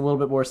think he has a little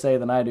bit more say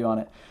than I do on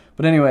it.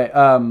 But anyway,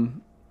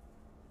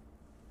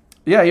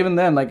 even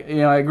then, like,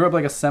 I grew up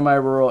like a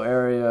semi-rural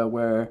area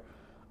where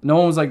no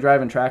one was like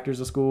driving tractors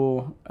to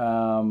school.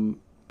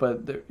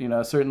 But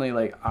certainly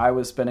like I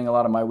was spending a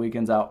lot of my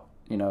weekends out,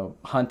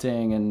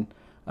 hunting and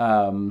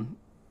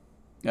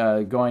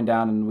going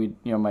down, and we,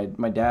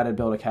 my dad had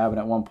built a cabin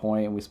at one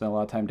point, and we spent a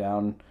lot of time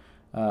down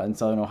in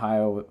Southern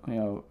Ohio,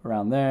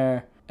 around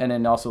there. And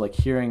then also like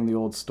hearing the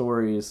old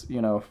stories,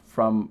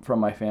 from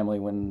my family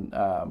when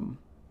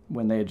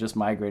they had just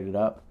migrated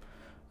up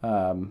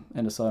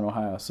into Southern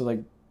Ohio. So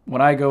like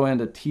when I go in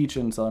to teach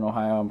in Southern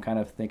Ohio, I'm kind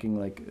of thinking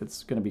like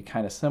it's going to be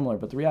kind of similar.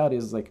 But the reality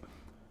is like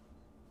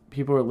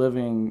people are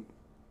living,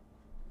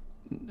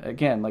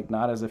 again, like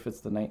not as if it's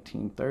the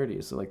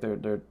 1930s. So like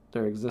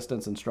their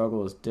existence and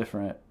struggle is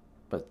different,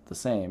 but the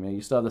same.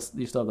 You still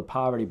have the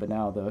poverty, but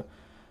now the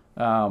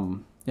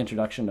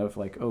introduction of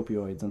like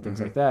opioids and things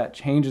like that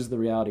changes the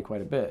reality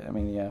quite a bit. I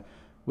mean,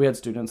 we had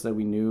students that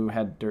we knew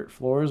had dirt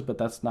floors, but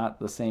that's not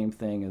the same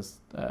thing as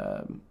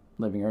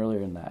living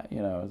earlier in that.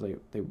 You know, it was like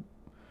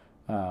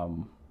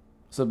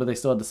but they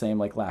still had the same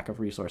like lack of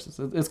resources.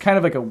 It's kind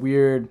of like a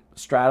weird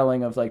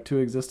straddling of like two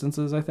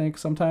existences, I think,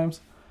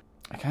 sometimes.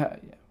 I kind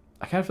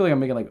of feel like I'm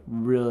making like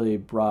really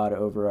broad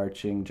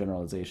overarching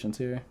generalizations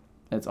here.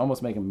 It's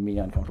almost making me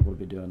uncomfortable to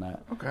be doing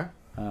that. Okay.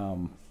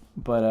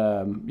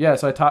 Yeah,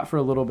 so I taught for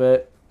a little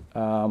bit.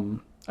 I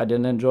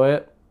didn't enjoy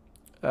it.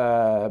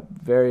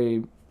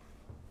 Very,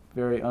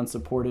 very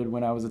unsupported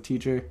when I was a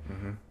teacher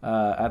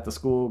at the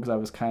school, because I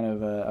was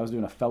I was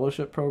doing a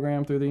fellowship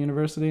program through the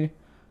university.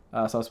 So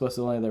I was supposed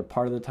to only there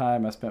part of the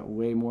time. I spent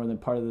way more than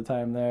part of the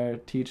time there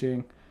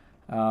teaching,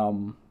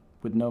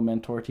 with no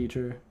mentor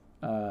teacher,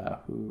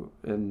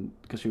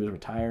 because she was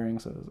retiring.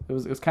 So it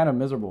was kind of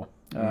miserable.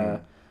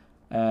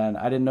 And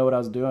I didn't know what I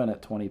was doing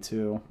at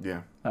 22.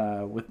 Yeah.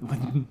 With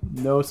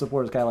no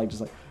support. It's kind of like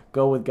just like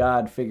go with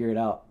God, figure it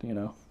out. You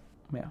know.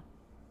 Yeah.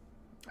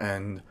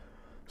 And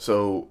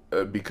so,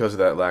 because of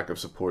that lack of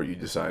support, you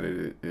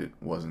decided it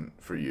wasn't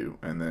for you.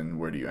 And then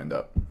where do you end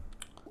up?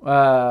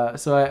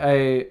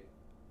 So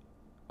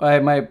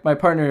my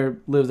partner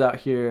lives out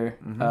here.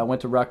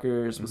 Went to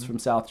Rutgers. Was from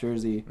South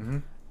Jersey,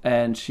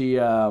 and she's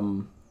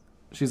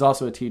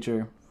also a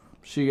teacher.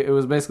 It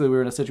was basically, we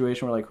were in a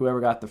situation where like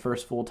whoever got the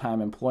first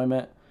full-time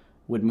employment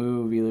would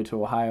move either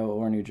to Ohio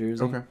or New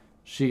Jersey. Okay.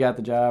 She got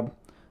the job.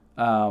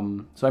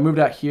 So I moved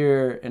out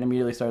here and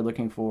immediately started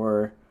looking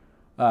for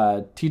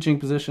teaching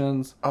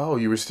positions. Oh,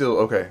 you were still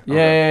okay.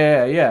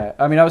 Yeah.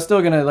 I mean, I was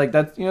still gonna like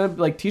that. You know,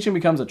 like teaching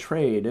becomes a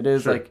trade. It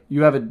is like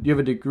you have a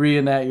degree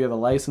in that, you have a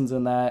license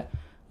in that.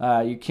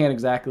 You can't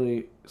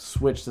exactly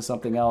switch to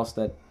something else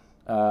that,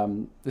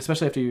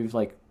 especially after you've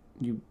like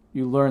you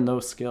learn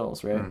those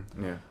skills, right?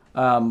 Yeah.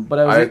 But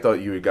I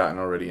thought you had gotten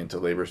already into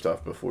labor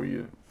stuff before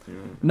you.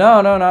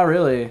 No, not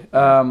really.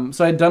 So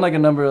I'd done like I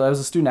was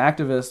a student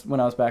activist when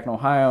I was back in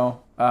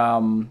Ohio,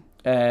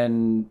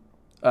 and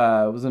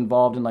was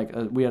involved in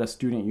we had a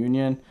student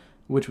union,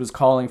 which was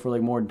calling for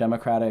like more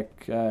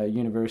democratic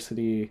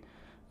university,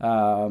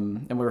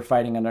 and we were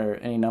fighting under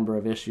any number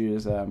of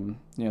issues. So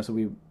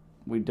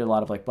we did a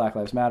lot of like Black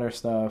Lives Matter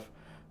stuff.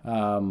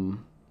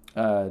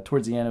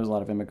 Towards the end, it was a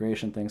lot of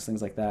immigration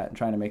things like that, and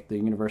trying to make the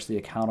university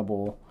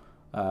accountable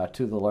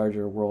to the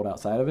larger world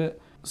outside of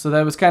it. So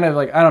that was kind of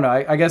like, I don't know,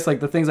 I guess like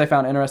the things I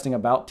found interesting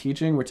about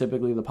teaching were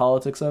typically the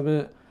politics of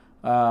it.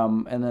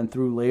 And then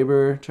through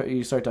labor,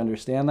 you start to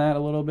understand that a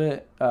little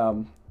bit.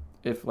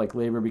 If like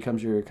labor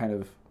becomes your kind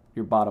of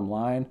your bottom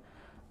line,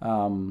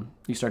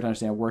 you start to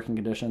understand working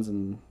conditions,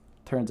 and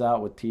turns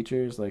out with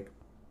teachers, like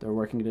their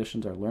working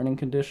conditions are learning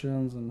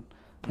conditions and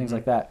things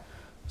like that.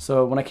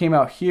 So when I came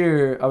out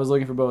here, I was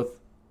looking for both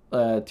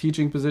a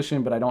teaching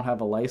position, but I don't have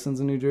a license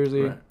in New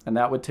Jersey, and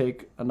that would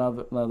take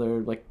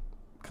another like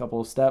couple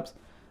of steps.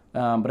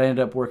 But I ended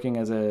up working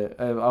I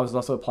was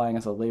also applying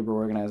as a labor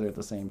organizer at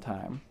the same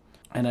time.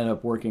 I ended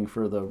up working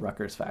for the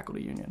Rutgers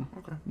Faculty Union.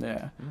 Okay.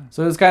 Yeah.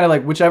 So it was kind of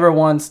like whichever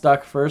one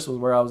stuck first was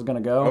where I was going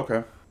to go.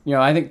 Okay. You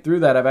know, I think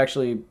through that I've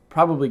actually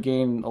probably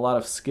gained a lot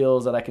of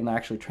skills that I can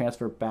actually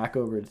transfer back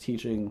over to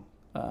teaching,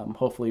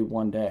 hopefully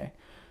one day.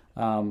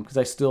 Because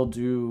I still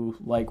do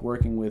like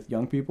working with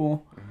young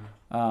people,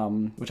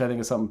 which I think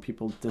is something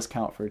people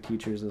discount for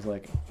teachers, is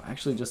like, I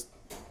actually just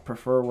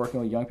prefer working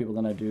with young people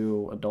than I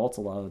do adults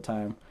a lot of the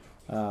time.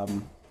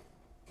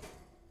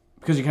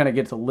 Because you kind of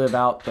get to live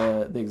out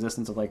the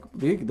existence of like,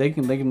 they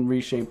can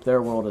reshape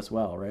their world as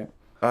well, right?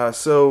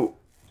 So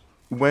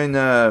when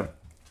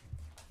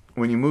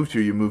you moved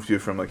here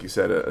from, like you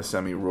said, a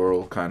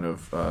semi-rural kind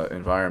of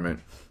environment.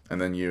 And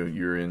then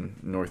you're in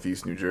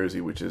Northeast New Jersey,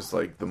 which is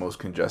like the most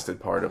congested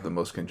part of the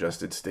most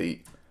congested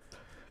state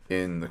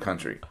in the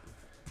country.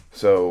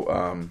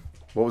 So,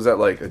 what was that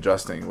like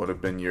adjusting? What have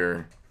been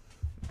your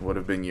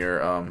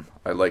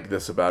I like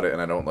this about it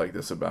and I don't like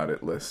this about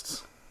it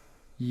lists?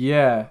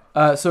 Yeah.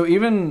 So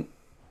even,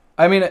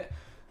 I mean,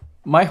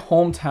 my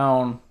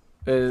hometown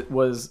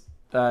was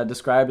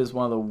described as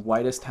one of the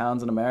whitest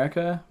towns in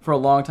America. For a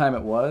long time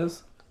it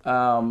was.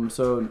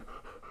 So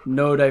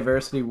no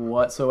diversity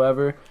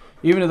whatsoever.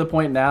 Even to the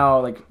point now,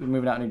 like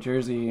moving out in New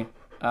Jersey,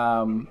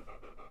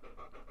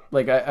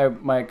 like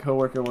my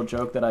coworker will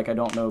joke that like I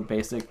don't know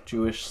basic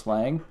Jewish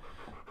slang,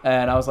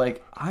 and I was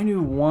like, I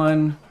knew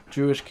one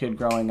Jewish kid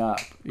growing up,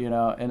 you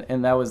know,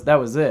 and that was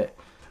it.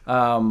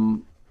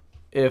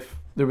 If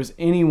there was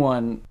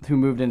anyone who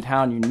moved in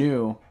town, you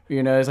know,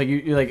 it's like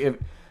you like if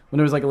when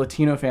there was like a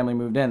Latino family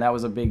moved in, that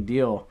was a big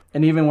deal.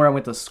 And even where I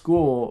went to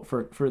school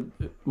for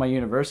my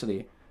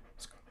university,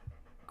 it's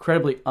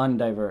incredibly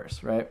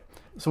undiverse, right?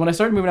 So when I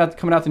started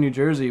coming out to New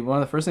Jersey, one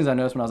of the first things I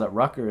noticed when I was at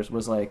Rutgers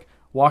was like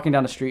walking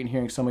down the street and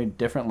hearing so many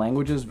different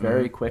languages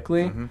very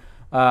quickly.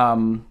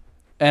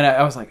 And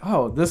I was like,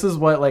 oh, this is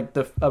what like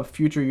a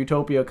future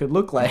utopia could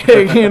look like,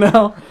 you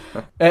know?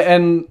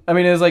 And I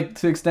mean, it was like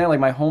to the extent like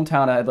my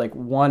hometown, I had like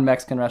one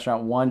Mexican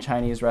restaurant, one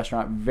Chinese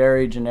restaurant,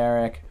 very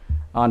generic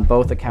on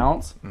both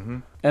accounts.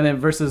 And then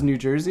versus New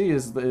Jersey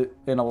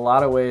in a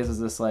lot of ways is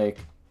this like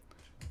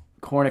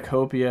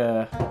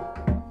cornucopia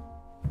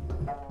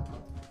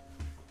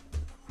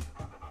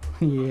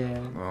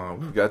Yeah.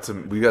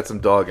 We got some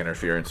dog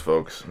interference,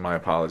 folks. My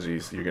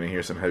apologies. You're gonna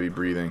hear some heavy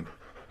breathing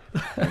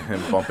and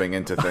him bumping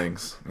into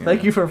things.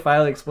 Thank you for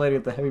finally explaining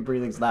that the heavy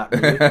breathing's not me.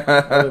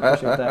 I really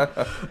appreciate that.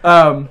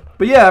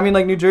 But yeah, I mean,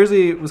 like New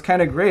Jersey was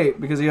kind of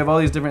great because you have all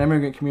these different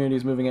immigrant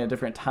communities moving at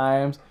different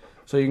times.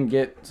 So you can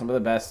get some of the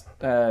best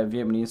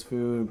Vietnamese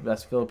food,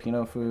 best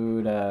Filipino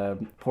food,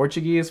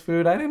 Portuguese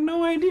food. I had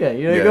no idea.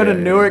 You go to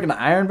Newark and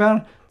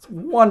Ironbound, it's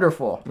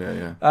wonderful.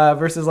 Yeah.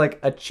 Versus like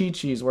a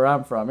Chi-Chi's where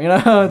I'm from,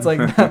 it's like,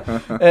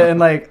 and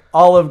like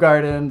Olive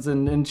Gardens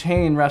and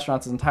chain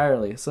restaurants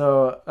entirely.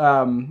 So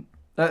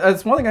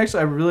that's one thing actually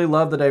I really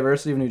love the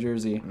diversity of New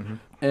Jersey,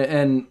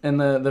 and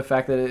the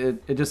fact that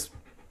it just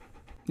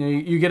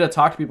you get to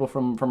talk to people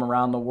from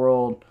around the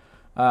world.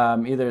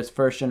 Either as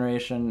first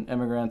generation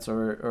immigrants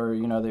or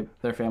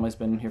their family's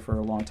been here for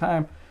a long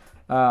time.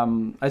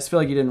 I just feel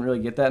like you didn't really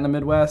get that in the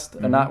Midwest,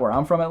 not where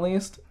I'm from at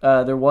least.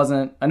 There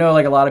wasn't. I know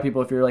like a lot of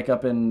people, if you're like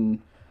up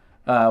in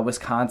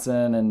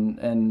Wisconsin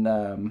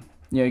and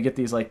you get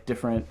these like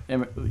different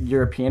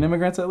European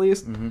immigrants at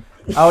least.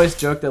 I always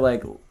joke that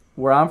like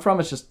where I'm from,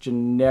 it's just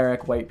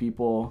generic white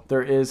people.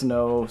 There is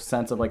no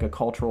sense of like a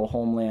cultural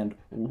homeland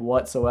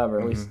whatsoever.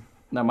 At least.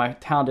 Now, my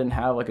town didn't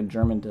have, like, a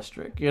German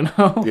district, Yeah.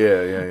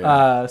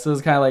 So it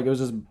was kind of like, it was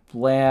just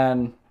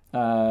bland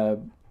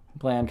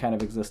kind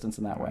of existence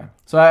in that way.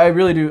 So I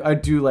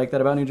do like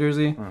that about New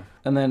Jersey.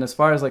 And then as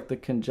far as, like, the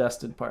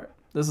congested part,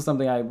 this is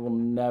something I will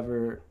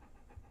never,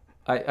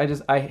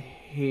 I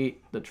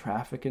hate the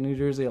traffic in New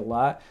Jersey a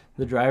lot.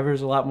 The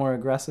driver's a lot more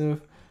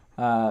aggressive.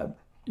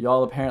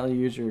 Y'all apparently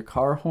use your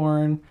car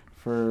horn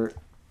for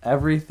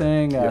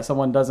everything.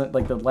 Someone doesn't,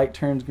 like, the light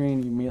turns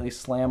green, you immediately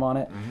slam on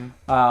it.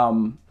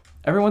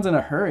 Everyone's in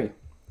a hurry,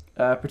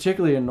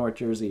 particularly in North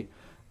Jersey.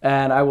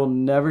 And I will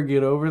never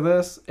get over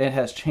this. It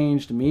has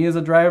changed me as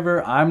a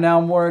driver. I'm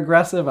now more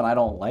aggressive, and I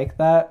don't like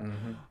that.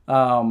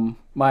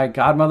 My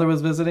godmother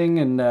was visiting,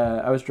 and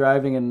I was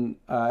driving, and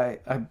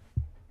I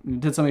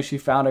did something she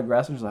found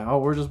aggressive. She's like, oh,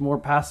 we're just more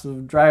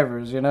passive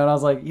drivers, And I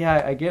was like,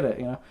 yeah, I get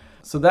it,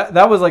 So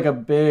that was like a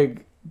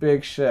big,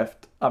 big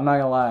shift. I'm not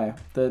going to lie.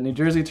 The New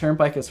Jersey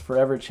Turnpike has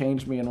forever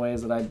changed me in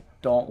ways that I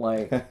don't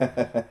like.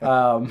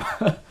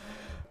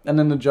 And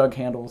then the jug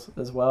handles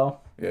as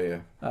well.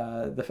 Yeah.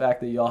 The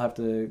fact that y'all have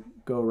to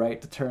go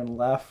right to turn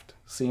left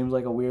seems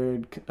like a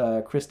weird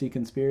Christie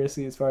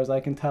conspiracy as far as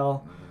I can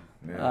tell.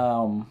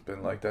 Yeah.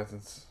 Been like that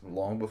since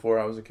long before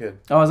I was a kid.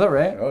 Oh, is that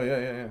right? Oh,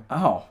 yeah.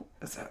 Oh,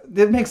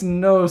 it makes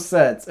no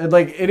sense. And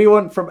like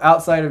anyone from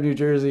outside of New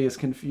Jersey is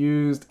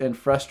confused and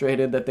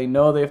frustrated that they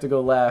know they have to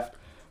go left.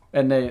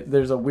 And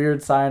there's a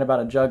weird sign about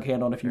a jug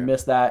handle. And if you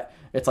miss that,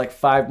 it's like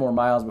 5 more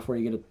miles before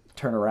you get to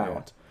turn around.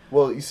 Yeah.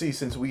 Well, you see,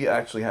 since we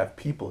actually have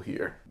people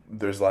here,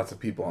 there's lots of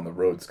people on the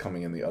roads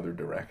coming in the other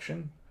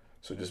direction.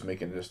 So just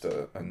making just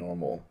a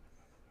normal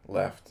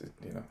left,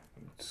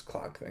 just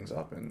clog things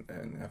up and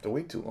have to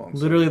wait too long.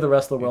 Literally, the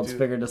rest of the world's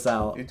figured this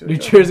out. New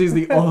Jersey's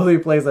the only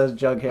place that has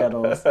jug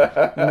handles.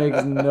 It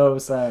makes no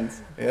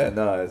sense. Yeah,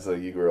 no, it's like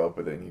you grow up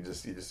with it and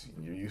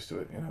you're used to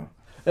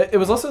it, It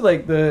was also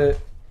like there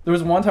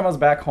was one time I was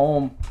back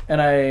home and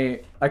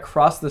I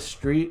crossed the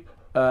street.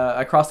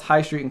 I crossed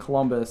High Street in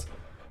Columbus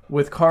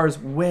with cars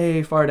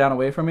way far down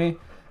away from me,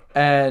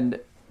 and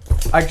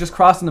I just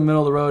crossed in the middle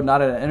of the road,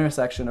 not at an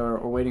intersection or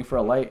waiting for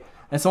a light,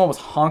 and someone was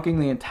honking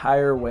the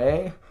entire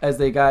way as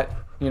they got,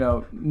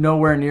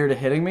 nowhere near to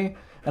hitting me.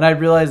 And I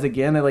realized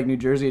again that like New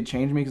Jersey had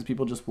changed me because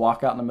people just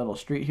walk out in the middle of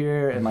the street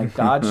here and like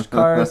dodge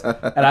cars,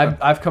 and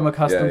I've come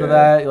accustomed to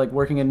that, like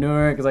working in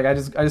Newark, because like I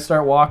just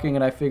start walking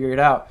and I figure it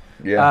out.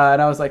 Yeah.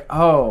 And I was like,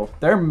 oh,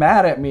 they're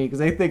mad at me because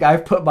they think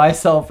I've put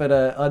myself in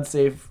an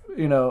unsafe,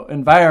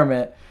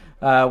 environment.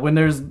 When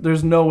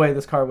there's no way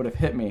this car would have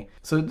hit me.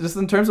 So just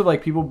in terms of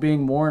like people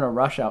being more in a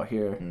rush out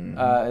here,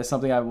 is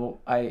something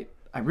I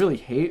really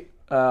hate.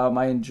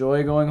 I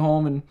enjoy going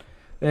home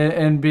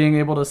and being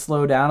able to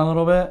slow down a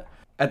little bit.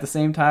 At the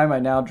same time, I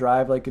now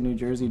drive like a New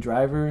Jersey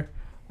driver,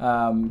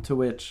 to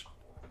which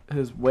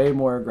is way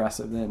more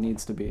aggressive than it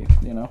needs to be.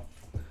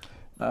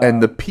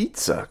 And the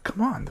pizza,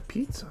 come on, the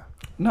pizza.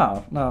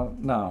 No.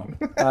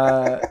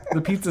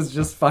 The pizza's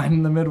just fine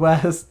in the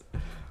Midwest.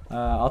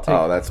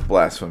 Oh, that's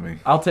blasphemy.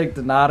 I'll take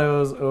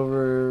Donato's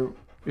over,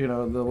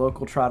 the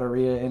local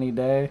trattoria any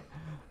day.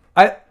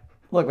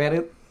 Look,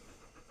 man,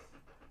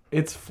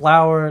 it's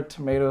flour,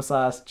 tomato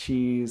sauce,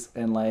 cheese,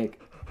 and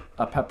like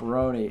a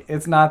pepperoni.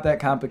 It's not that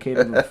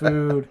complicated with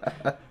food.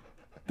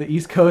 The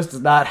East Coast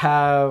does not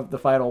have the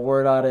final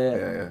word on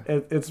it. Yeah.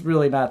 It's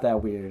really not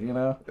that weird,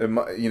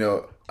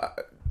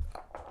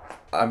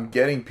 I'm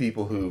getting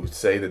people who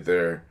say that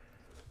they're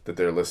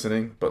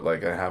listening, but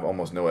like I have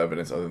almost no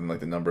evidence other than like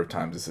the number of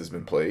times this has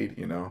been played.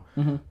 You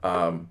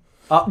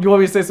want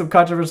me to say some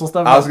controversial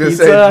stuff? I was going to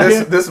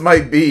say this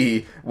might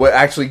be what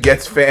actually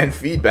gets fan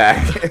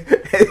feedback,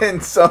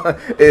 and so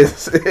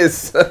is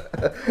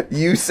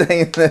you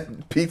saying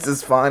that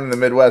pizza's fine in the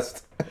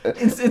Midwest.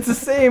 It's the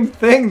same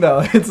thing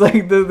though. It's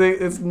like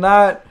it's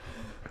not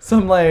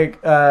some like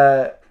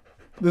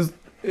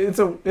it's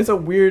a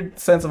weird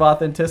sense of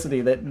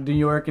authenticity that New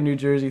York and New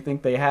Jersey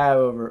think they have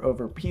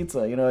over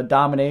pizza. You know, a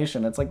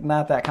domination. It's like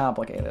not that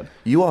complicated.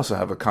 You also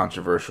have a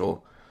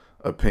controversial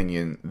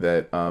opinion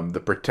that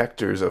the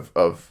protectors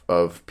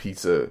of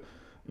pizza,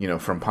 you know,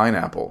 from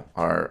pineapple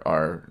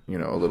are you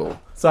know, a little.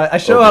 So I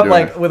show up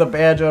like with a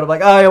banjo and I'm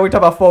like, oh yeah, we're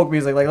talking about folk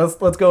music. Like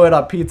let's go in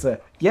on pizza.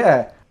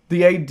 Yeah,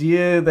 the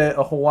idea that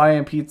a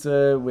Hawaiian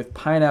pizza with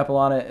pineapple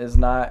on it is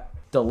not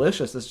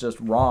delicious is just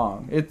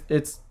wrong.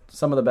 It's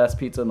some of the best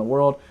pizza in the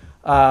world.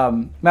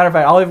 Matter of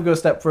fact, I'll even go a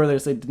step further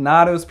and say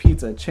Donato's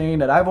Pizza, a chain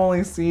that I've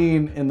only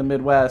seen in the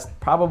Midwest,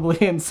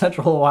 probably in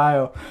Central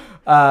Ohio.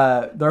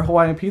 Their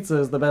Hawaiian pizza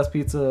is the best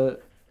pizza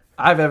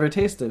I've ever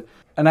tasted.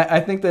 And I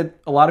think that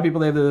a lot of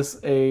people have this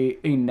a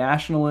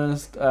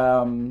nationalist,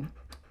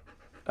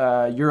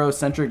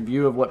 Eurocentric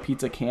view of what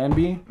pizza can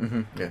be.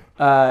 Mm-hmm,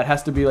 yeah. It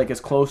has to be like as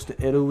close to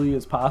Italy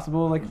as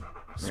possible. Like,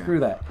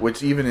 screw that.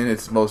 Which even in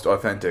its most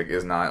authentic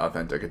is not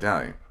authentic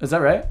Italian. Is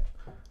that right?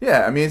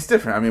 Yeah, I mean it's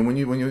different. I mean when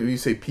you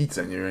say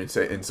pizza and you're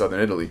in southern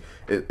Italy,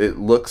 it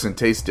looks and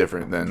tastes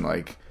different than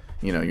like,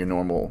 you know, your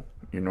normal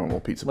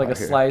pizza. Like a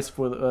here. slice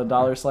for a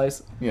dollar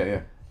slice.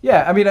 Yeah.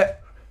 Yeah, I mean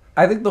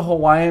I think the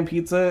Hawaiian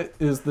pizza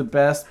is the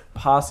best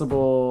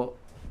possible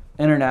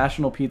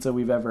international pizza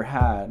we've ever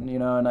had. You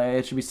know, and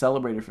it should be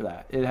celebrated for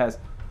that. It has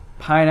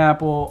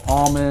pineapple,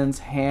 almonds,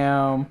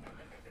 ham.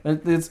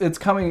 It's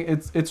coming.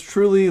 It's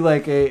truly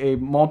like a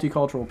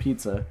multicultural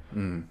pizza.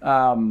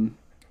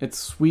 It's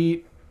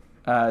sweet.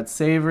 It's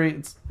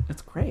savory.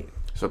 It's great.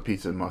 So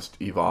pizza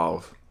must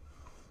evolve.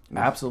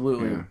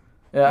 Absolutely.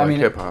 Yeah, I like mean,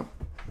 hip hop.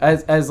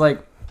 As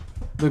like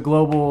the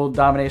global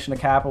domination of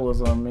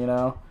capitalism, you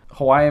know,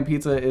 Hawaiian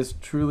pizza is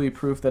truly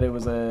proof that it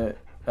was a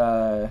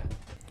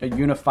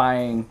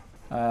unifying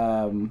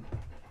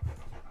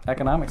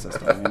economic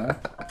system. You know,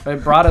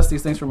 it brought us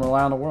these things from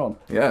around the world.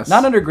 Yes.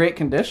 Not under great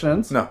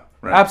conditions. No.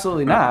 Right.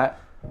 Absolutely not.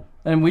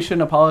 And we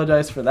shouldn't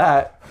apologize for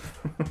that.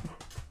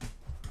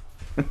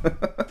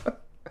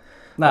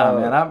 Nah,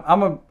 man,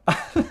 I'm a.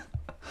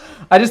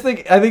 I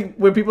think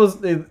when people,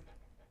 if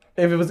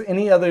it was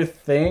any other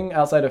thing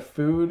outside of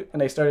food,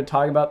 and they started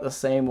talking about the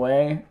same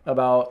way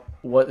about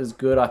what is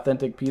good,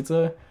 authentic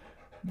pizza,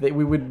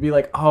 we would be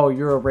like, "Oh,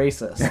 you're a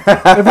racist."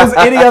 If it was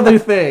any other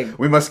thing,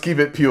 we must keep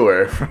it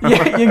pure.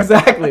 Yeah,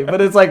 exactly.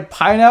 But it's like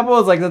pineapple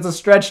is like that's a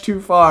stretch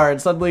too far,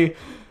 and suddenly,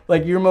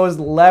 like your most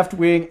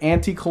left-wing,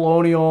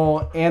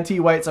 anti-colonial,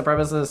 anti-white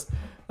supremacist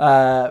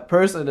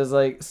person is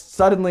like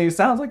suddenly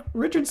sounds like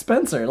Richard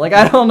Spencer. Like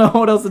I don't know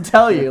what else to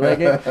tell you. Like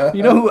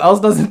you know who else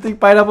doesn't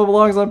think pineapple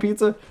belongs on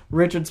pizza?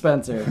 Richard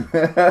Spencer.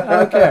 I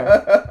don't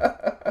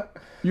care.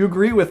 You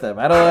agree with him?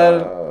 I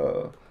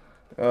don't.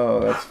 Oh,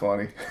 that's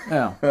funny.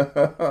 Yeah.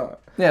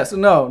 Yeah. So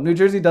no, New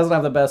Jersey doesn't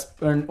have the best,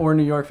 or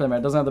New York for that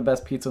matter, doesn't have the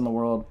best pizza in the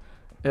world.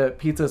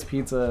 Pizza is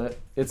pizza.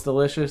 It's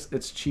delicious.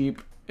 It's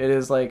cheap. It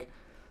is like,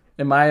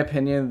 in my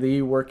opinion,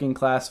 the working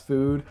class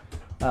food.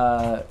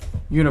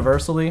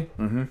 Universally,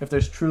 if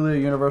there's truly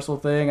a universal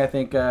thing, I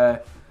think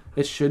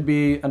it should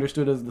be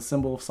understood as the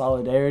symbol of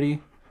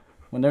solidarity.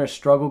 When there's a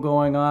struggle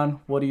going on,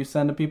 what do you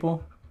send to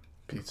people?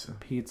 Pizza.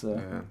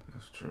 Yeah,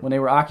 that's true. When they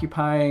were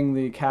occupying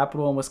the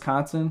capital in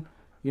Wisconsin,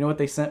 you know what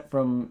they sent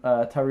from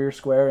Tahrir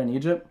Square in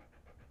Egypt?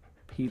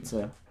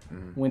 Pizza.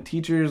 When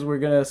teachers were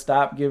going to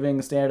stop giving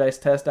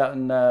standardized tests out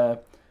in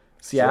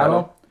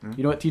Seattle,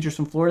 you know what teachers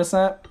from Florida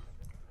sent?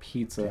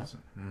 Pizza.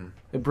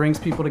 It brings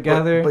people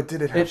together. But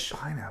did it have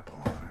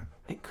pineapple on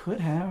it? It could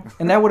have.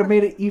 And that would have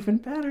made it even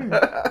better.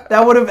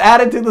 That would have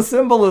added to the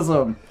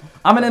symbolism.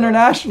 I'm an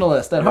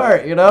internationalist at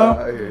heart, you know?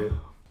 I hear you.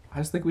 I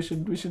just think we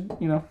should,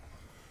 you know,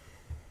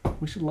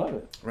 we should love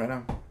it. Right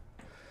on.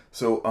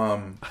 So,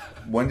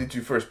 when did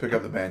you first pick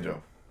up the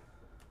banjo?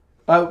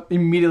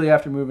 Immediately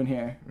after moving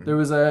here. There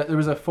was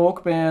a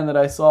folk band that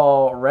I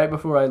saw right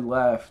before I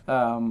left,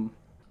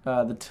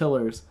 the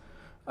Tillers.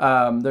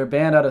 They're a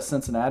band out of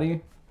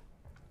Cincinnati.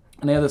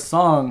 And they had this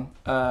song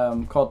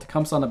called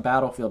Tecumseh on the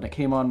Battlefield. It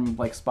came on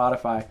like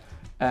Spotify,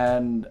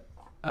 and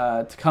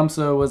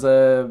Tecumseh was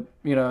a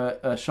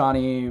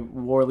Shawnee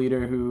war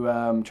leader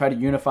who tried to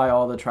unify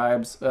all the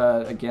tribes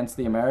against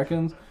the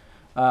Americans,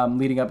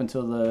 leading up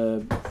until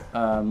the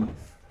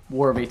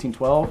War of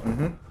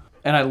 1812.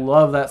 And I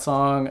love that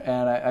song.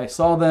 And I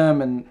saw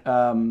them,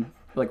 and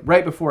like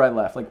right before I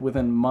left, like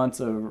within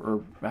months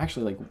or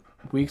actually like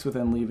weeks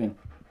within leaving.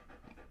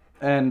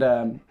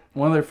 And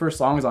one of their first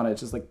songs on it,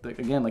 just like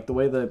the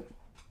way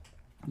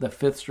the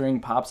fifth string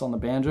pops on the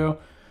banjo,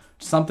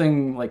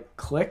 something like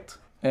clicked,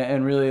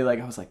 and really like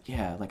I was like,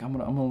 yeah, like I'm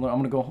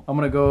gonna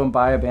go and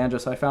buy a banjo.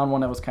 So I found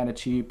one that was kind of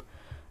cheap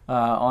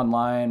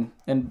online.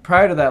 And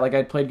prior to that, like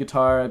I'd played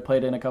guitar. I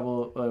played in a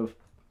couple of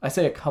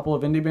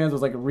indie bands. It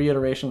was like a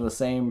reiteration of the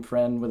same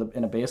friend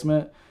in a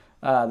basement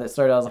that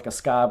started out as like a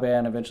ska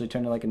band, eventually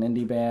turned to like an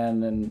indie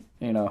band, and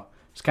you know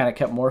just kind of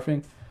kept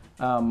morphing.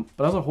 But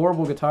I was a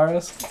horrible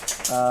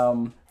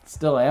guitarist.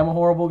 Still am a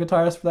horrible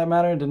guitarist for that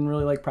matter. Didn't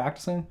really like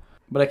practicing.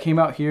 But I came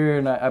out here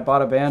and I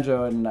bought a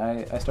banjo and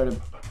I started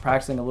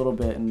practicing a little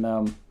bit. And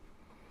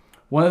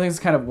one of the things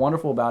that's kind of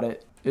wonderful about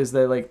it is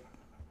that like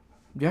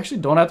you actually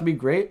don't have to be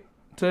great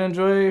to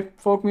enjoy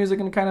folk music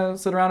and kind of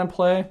sit around and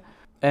play.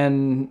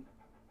 And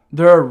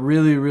there are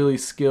really, really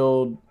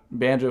skilled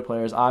banjo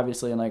players,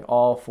 obviously, in like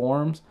all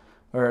forms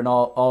or in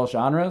all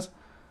genres.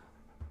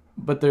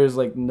 But there's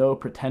like no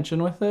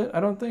pretension with it, I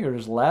don't think, or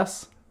there's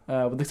less.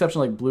 With the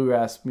exception of like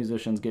bluegrass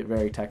musicians get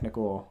very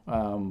technical.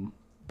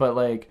 But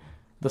like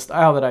the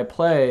style that I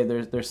play,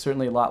 there's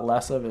certainly a lot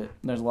less of it.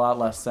 There's a lot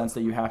less sense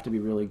that you have to be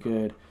really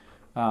good.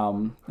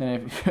 And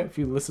if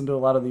you listen to a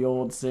lot of the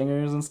old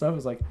singers and stuff,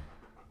 it's like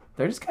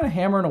they're just kind of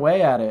hammering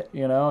away at it,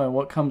 you know. And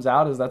what comes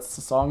out is that's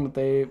the song that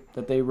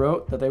they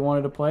wrote, that they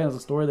wanted to play, and it's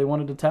a story they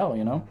wanted to tell,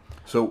 you know.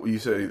 So you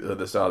say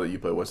the style that you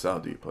play. What style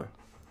do you play?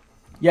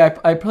 Yeah,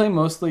 I play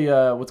mostly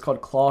what's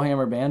called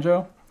clawhammer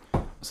banjo.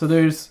 So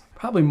there's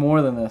probably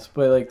more than this,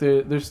 but like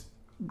there's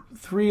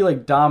 3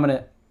 like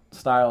dominant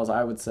styles,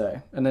 I would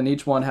say, and then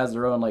each one has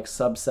their own like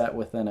subset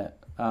within it.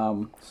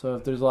 So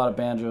if there's a lot of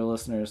banjo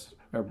listeners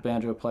or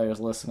banjo players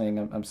listening,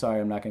 I'm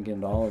sorry, I'm not going to get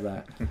into all of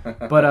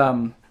that.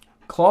 But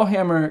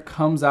clawhammer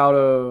comes out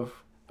of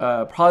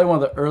probably one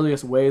of the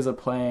earliest ways of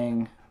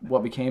playing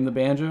what became the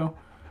banjo.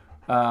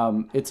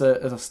 It's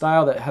a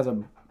style that has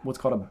what's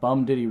called a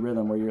bum diddy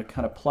rhythm, where you're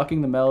kind of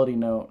plucking the melody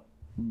note,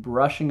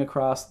 brushing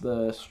across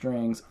the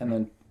strings, and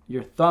then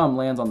your thumb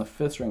lands on the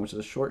 5th string, which is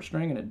a short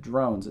string, and it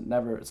drones. It's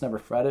never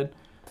fretted.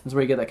 That's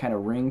where you get that kind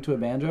of ring to a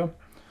banjo.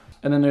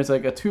 And then there's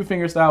like a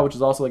 2-finger style, which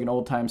is also like an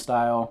old time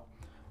style.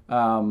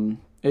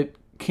 It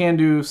can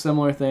do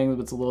similar things,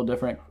 but it's a little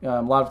different.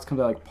 A lot of it comes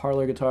out like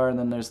parlor guitar, and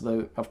then there's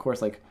of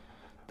course like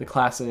the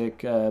classic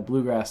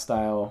bluegrass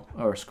style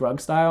or scrug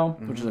style,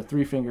 which is a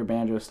 3-finger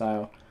banjo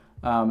style.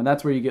 And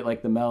that's where you get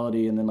like the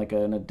melody and then like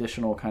an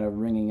additional kind of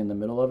ringing in the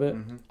middle of it,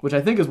 which I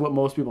think is what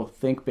most people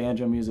think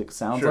banjo music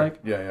sounds like.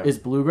 Yeah. Is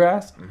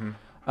bluegrass.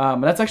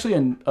 And that's actually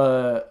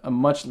a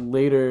much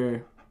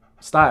later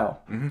style.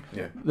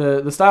 Yeah.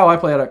 The style I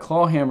play at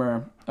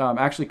clawhammer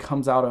actually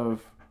comes out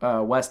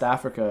of West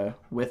Africa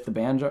with the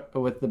banjo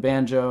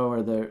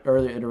or the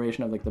early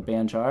iteration of like the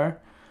banjar,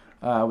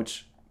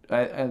 which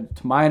to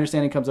my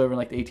understanding comes over in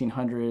like the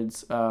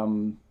 1800s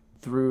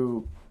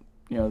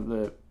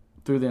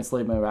through the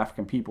enslavement of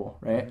African people,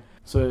 right?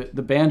 So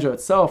the banjo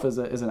itself is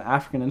an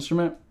African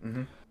instrument,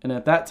 and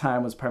at that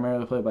time was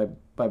primarily played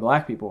by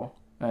black people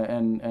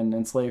and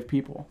enslaved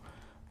people,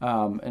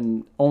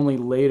 and only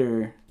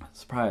later,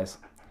 surprise,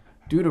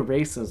 due to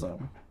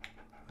racism,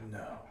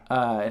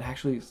 it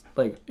actually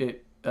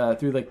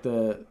through like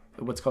the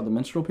what's called the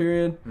minstrel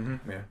period,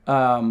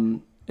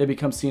 it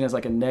becomes seen as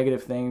like a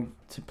negative thing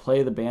to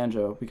play the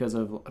banjo because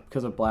of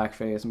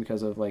blackface and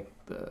because of like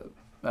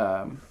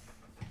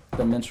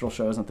the minstrel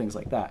shows and things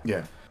like that.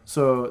 Yeah.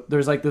 So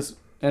there's like this,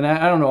 and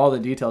I don't know all the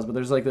details, but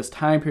there's like this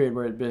time period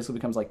where it basically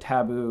becomes like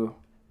taboo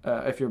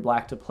if you're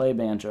black to play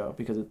banjo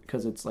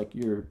because it's like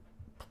you're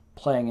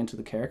playing into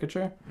the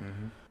caricature,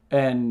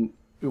 and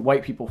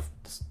white people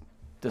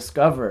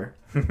discover,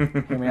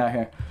 hear me out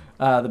here,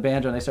 the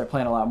banjo, and they start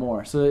playing a lot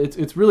more. So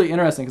it's really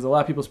interesting because a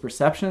lot of people's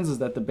perceptions is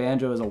that the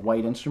banjo is a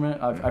white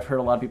instrument. I've heard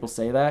a lot of people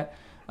say that.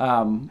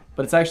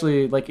 But it's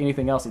actually like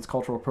anything else, it's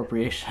cultural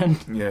appropriation.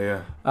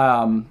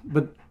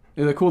 But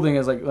the cool thing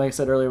is, like I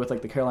said earlier, with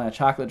like the Carolina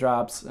Chocolate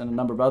Drops and a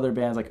number of other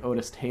bands like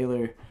Otis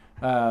Taylor,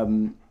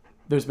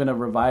 there's been a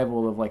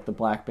revival of like the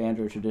black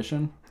banjo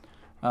tradition.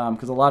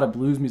 Because a lot of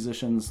blues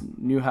musicians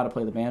knew how to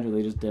play the banjo,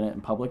 they just didn't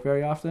in public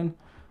very often.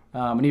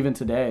 And even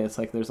today, it's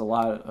like there's a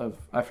lot of,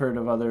 I've heard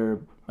of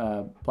other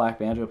black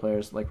banjo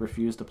players like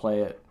refuse to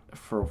play it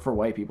for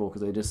white people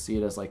because they just see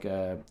it as like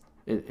the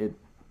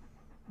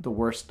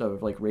worst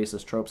of like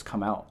racist tropes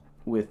come out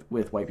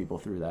with white people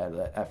through that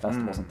at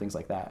festivals and things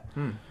like that.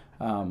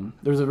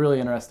 There's a really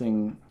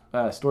interesting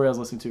story I was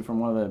listening to from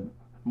one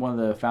of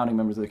the founding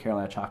members of the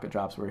Carolina Chocolate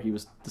Drops, where he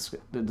was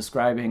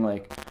describing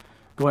like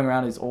going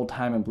around these old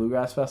time and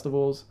bluegrass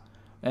festivals,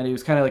 and he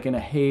was kind of like in a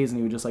haze, and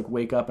he would just like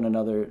wake up in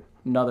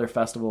another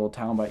festival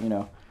town, but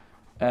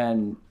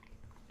and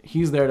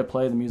he's there to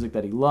play the music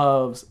that he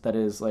loves, that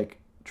is like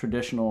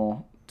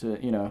traditional to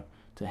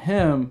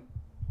him,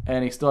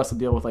 and he still has to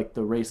deal with like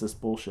the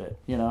racist bullshit,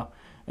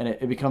 and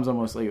it becomes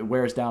almost like it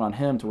wears down on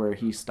him to where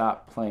he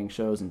stopped playing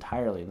shows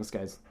entirely. And this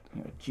guy's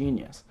a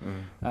genius.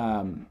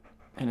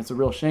 And it's a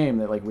real shame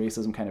that like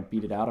racism kind of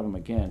beat it out of him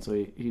again. So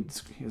he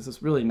has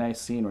this really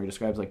nice scene where he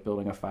describes like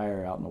building a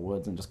fire out in the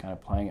woods and just kind of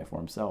playing it for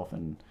himself,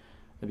 and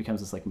it becomes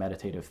this like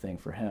meditative thing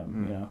for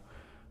him,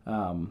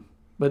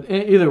 But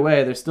either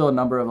way, there's still a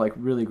number of like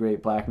really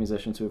great black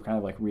musicians who have kind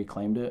of like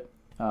reclaimed it.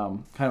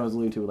 Kind of was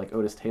alluding to, like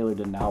Otis Taylor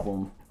did an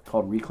album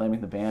called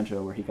Reclaiming the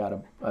Banjo, where he got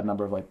a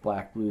number of like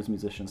black blues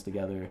musicians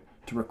together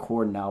to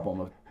record an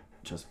album of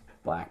just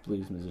black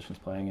blues musicians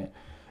playing it.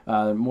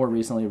 More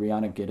recently,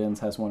 Rihanna Giddens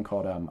has one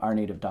called Our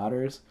Native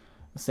Daughters.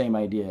 The same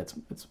idea.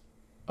 It's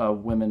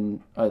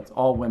women. It's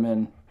all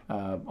women,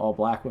 all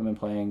black women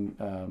playing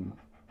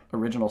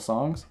original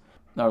songs.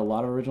 Not a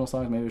lot of original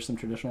songs. Maybe there's some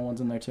traditional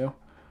ones in there too.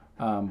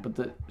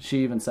 But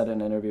she even said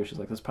in an interview, she's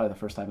like, "This is probably the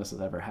first time this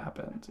has ever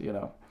happened."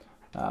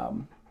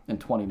 In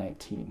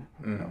 2019.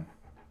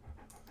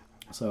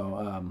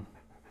 So,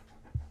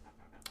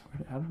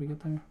 how did we get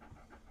there?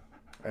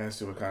 I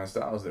asked you what kind of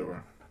styles they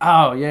were.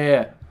 Oh,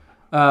 yeah.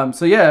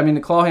 So yeah, I mean,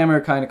 the claw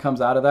hammer kind of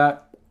comes out of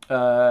that.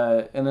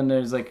 And then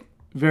there's like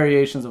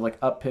variations of like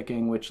up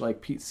picking, which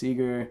like Pete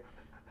Seeger,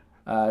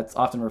 it's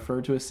often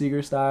referred to as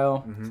Seeger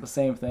style. Mm-hmm. It's the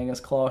same thing as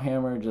claw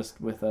hammer, just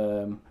with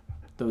the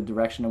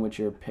direction in which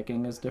you're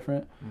picking is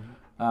different.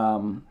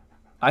 Mm-hmm.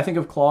 I think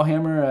of claw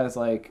hammer as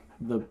like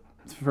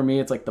for me,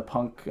 it's like the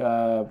punk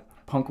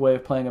way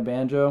of playing a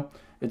banjo.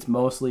 It's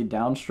mostly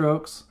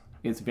downstrokes.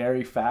 It's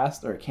very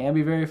fast, or it can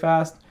be very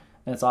fast,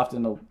 and it's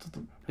often a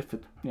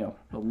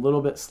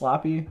little bit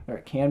sloppy, or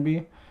it can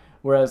be.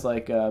 Whereas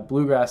like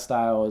bluegrass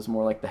style is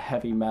more like the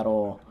heavy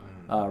metal,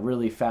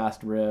 really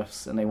fast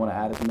riffs, and they want to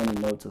add as many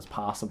notes as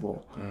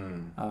possible.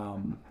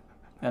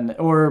 And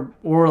or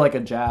like a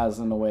jazz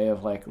in the way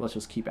of like, let's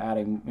just keep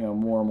adding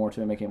more and more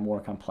to it, making it more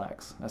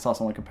complex. I saw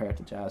someone compare it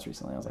to jazz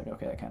recently. I was like,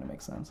 okay, that kind of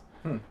makes sense.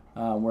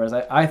 Whereas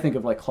I think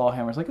of like claw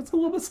hammers, like it's a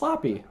little bit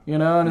sloppy,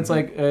 and it's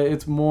like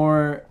it's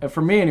more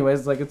for me anyways.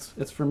 It's like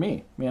it's for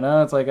me,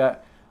 It's like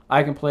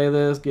I can play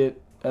this, get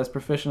as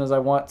proficient as I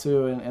want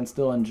to, and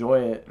still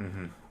enjoy it.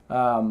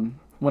 Mm-hmm.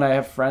 When I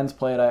have friends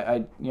play it,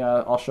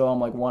 I'll show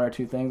them like one or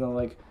two things. And I'm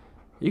like,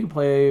 you can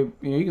play,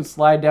 you can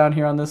slide down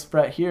here on this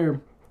fret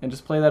here and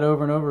just play that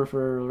over and over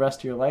for the rest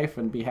of your life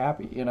and be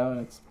happy,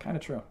 And it's kind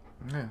of true.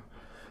 Yeah.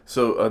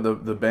 So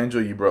the banjo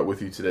you brought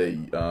with you today,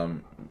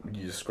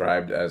 you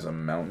described as a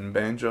mountain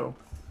banjo.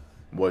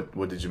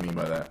 What did you mean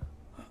by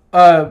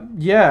that?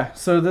 Yeah.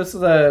 So this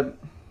is I'll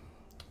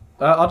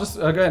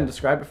go ahead and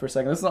describe it for a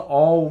second. This is an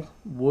all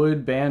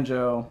wood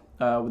banjo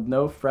with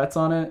no frets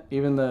on it.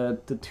 Even the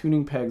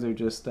tuning pegs are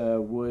just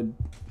wood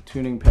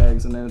tuning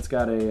pegs, and then it's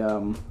got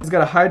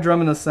a high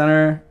drum in the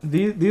center.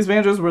 These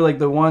banjos were like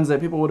the ones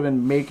that people would have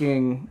been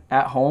making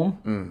at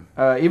home.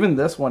 Even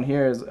this one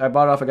here I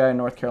bought it off a guy in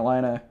North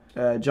Carolina,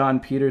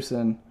 John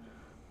Peterson.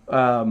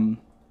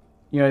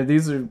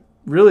 These are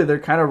really, they're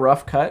kind of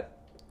rough cut,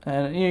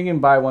 and you can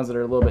buy ones that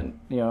are a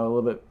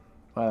little bit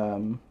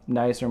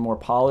nicer, more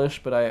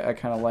polished, but I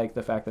kind of like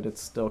the fact that it's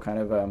still kind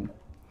of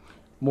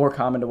more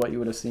common to what you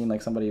would have seen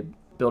like somebody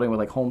building with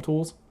like home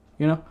tools,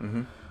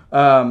 Mm-hmm.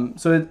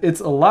 So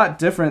it's a lot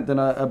different than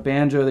a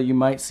banjo that you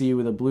might see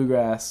with a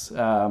bluegrass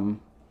band,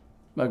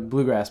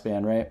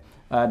 right?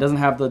 It doesn't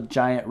have the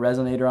giant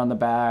resonator on the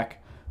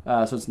back,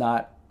 so it's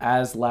not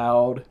as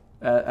loud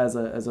as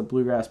a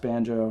bluegrass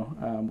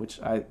banjo, which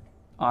I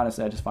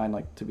just find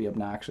like to be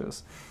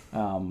obnoxious.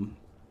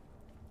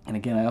 And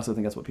again, I also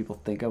think that's what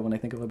people think of when they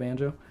think of a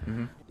banjo.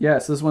 Mm-hmm. Yeah,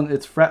 so this one,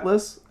 it's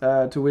fretless,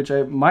 to which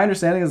my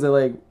understanding is that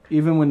like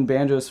even when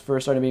banjos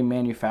first started being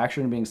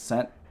manufactured and being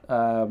sent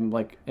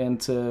like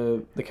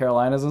into the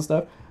Carolinas and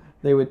stuff,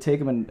 they would take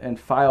them and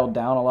file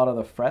down a lot of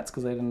the frets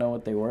because they didn't know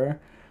what they were.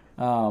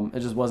 It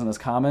just wasn't as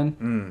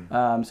common.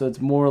 So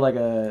it's more like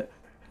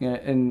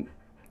and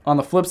on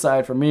the flip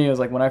side for me, it was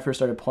like when I first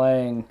started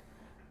playing,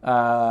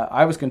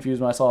 I was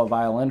confused when I saw a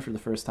violin for the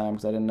first time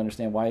because I didn't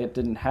understand why it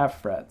didn't have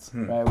frets.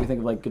 Right? We think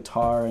of like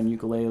guitar and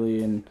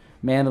ukulele and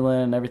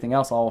mandolin and everything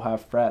else all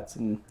have frets.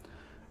 And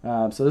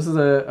so this is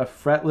a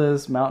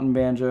fretless mountain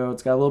banjo.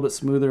 It's got a little bit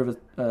smoother of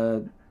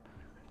a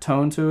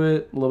tone to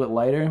it, a little bit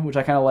lighter, which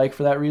I kind of like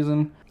for that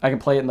reason. I can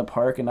play it in the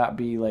park and not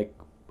be like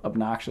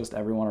obnoxious to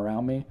everyone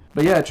around me.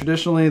 But yeah,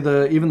 traditionally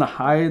even the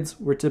hides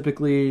were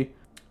typically,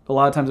 a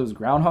lot of times it was a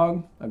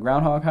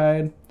groundhog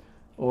hide,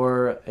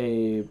 or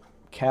a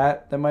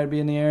cat that might be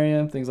in the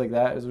area, things like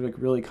that. It was like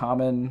really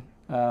common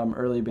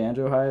early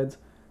banjo hides.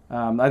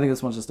 I think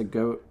this one's just a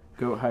goat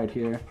hide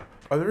here.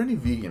 Are there any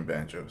vegan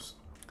banjos?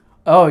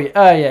 Oh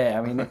yeah.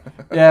 I mean,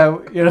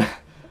 yeah,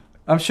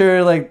 I'm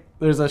sure like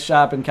there's a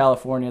shop in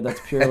California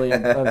that's purely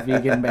a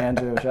vegan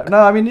banjo shop. No,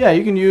 I mean, yeah,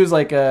 you can use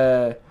like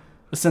a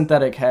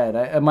synthetic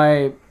head.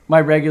 My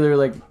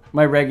regular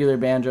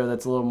banjo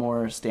that's a little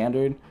more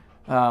standard.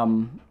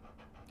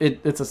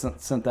 It's a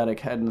synthetic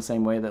head in the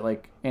same way that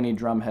like any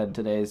drum head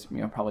today is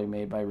probably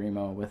made by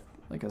Remo with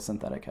like a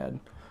synthetic head.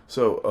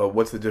 So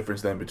what's the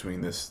difference then between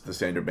the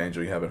standard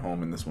banjo you have at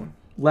home and this one?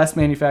 Less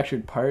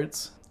manufactured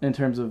parts in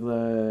terms of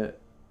the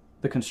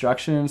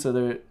construction.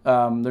 So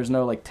there's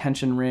no like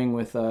tension ring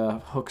with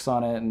hooks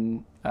on it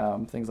and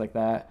things like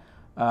that.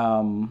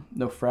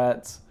 No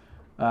frets.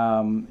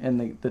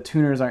 And the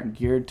tuners aren't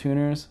geared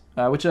tuners,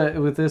 which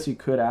with this you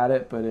could add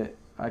it, but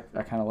I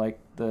kind of like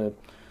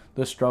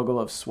the struggle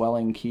of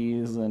swelling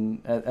keys,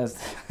 and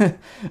as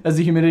as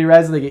the humidity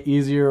rises, they get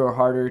easier or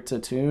harder to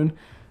tune.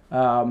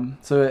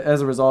 So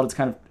as a result, it's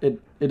kind of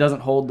it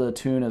doesn't hold the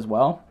tune as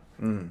well.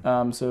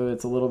 So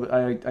it's a little bit.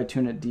 I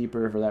tune it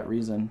deeper for that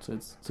reason.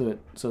 So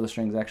the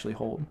strings actually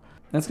hold.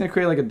 And it's gonna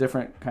create like a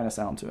different kind of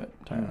sound to it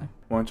entirely.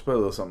 Why don't you play a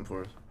little something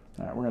for us?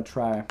 All right, we're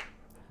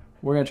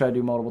gonna try to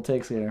do multiple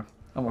takes here.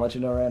 I'm gonna let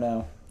you know right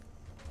now.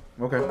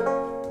 Okay.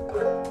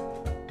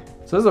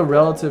 So this is a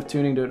relative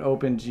tuning to an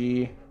open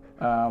G.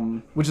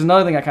 Which is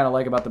another thing I kind of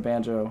like about the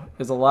banjo,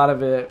 is a lot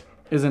of it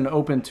is an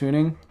open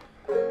tuning,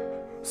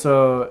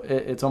 so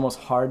it's almost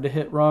hard to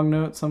hit wrong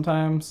notes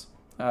sometimes.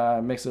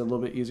 It makes it a little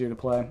bit easier to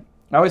play.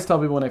 I always tell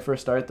people when they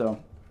first start though,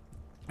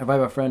 if I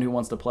have a friend who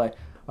wants to play,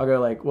 I'll go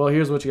like, well,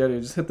 here's what you gotta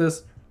do, just hit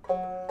this,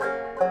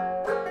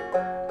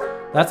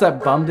 That's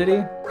that bum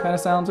diddy kind of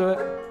sound to it.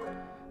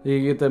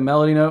 You get the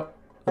melody note,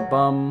 the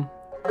bum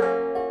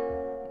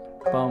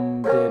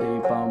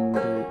diddy,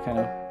 kind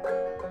of.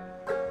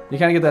 You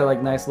kind of get that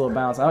like nice little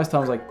bounce. I always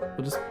tell them like,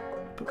 we'll just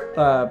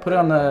put it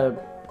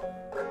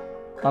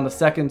on the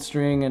second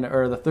string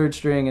or the third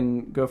string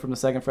and go from the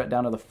second fret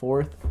down to the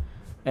fourth.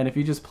 And if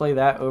you just play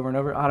that over and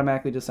over, it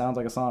automatically just sounds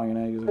like a song, you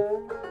know.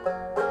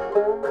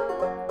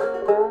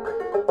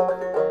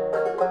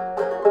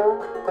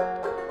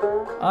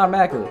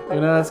 Automatically,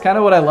 you know. That's kind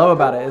of what I love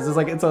about it. Is it's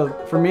like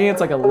for me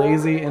it's like a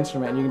lazy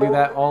instrument. You can do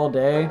that all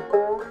day.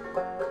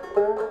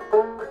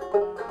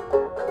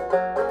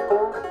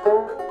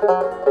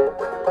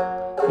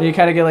 And you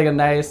kind of get like a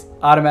nice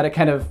automatic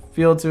kind of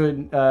feel to it.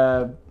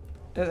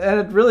 And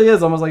it really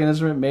is almost like an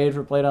instrument made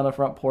for playing on the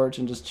front porch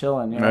and just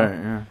chilling, you know.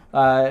 Right,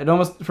 yeah. It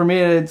almost, for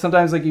me,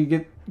 sometimes like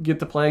you get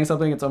to playing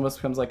something, it almost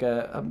becomes like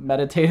a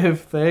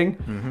meditative thing.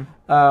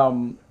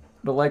 Mm-hmm.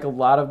 But like a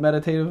lot of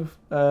meditative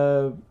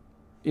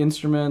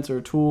instruments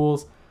or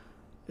tools,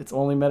 it's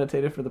only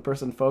meditative for the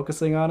person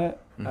focusing on it.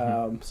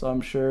 Mm-hmm. So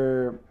I'm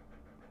sure,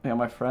 you know,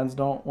 my friends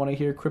don't want to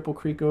hear Cripple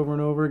Creek over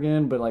and over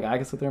again, but like I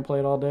can sit there and play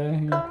it all day.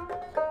 You know?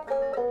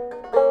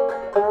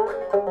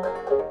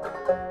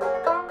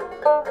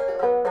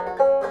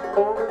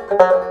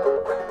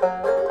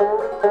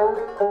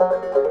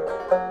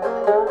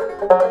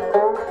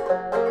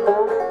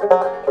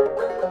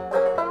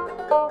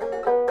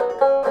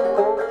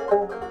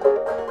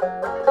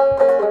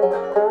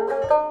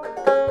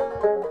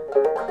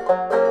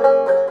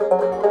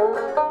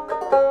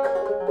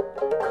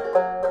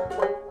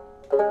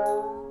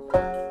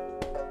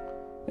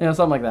 You know,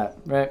 something like that,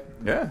 right?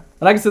 Yeah.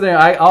 And I can sit there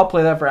and I'll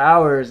play that for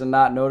hours and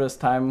not notice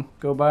time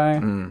go by.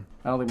 Mm.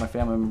 I don't think my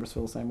family members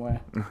feel the same way.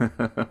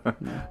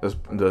 No.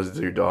 Does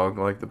your dog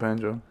like the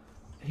banjo?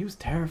 He was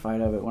terrified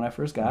of it when I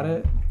first got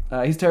it.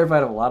 He's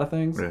terrified of a lot of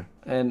things. Yeah.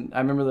 And I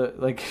remember the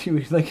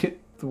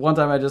one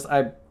time I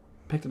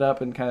picked it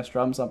up and kind of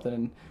strummed something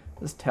and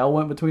his tail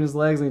went between his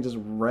legs and he just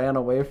ran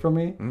away from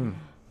me.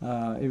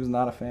 He was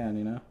not a fan,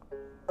 you know.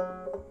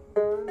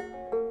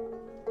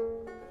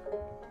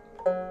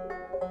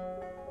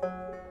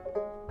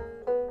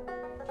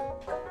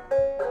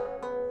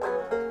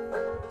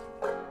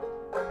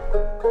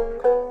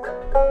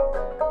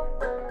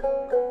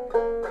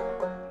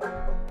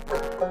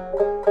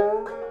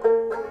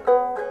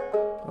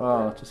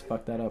 Just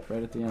fucked that up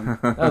right at the end.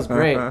 That was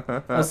great.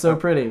 That was so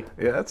pretty.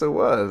 Yeah, that's it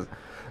was.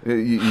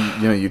 You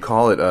know, you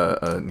call it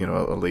a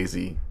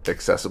lazy,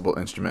 accessible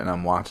instrument, and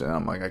I'm watching and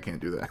I'm like, I can't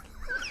do that.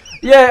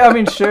 Yeah, I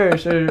mean, sure.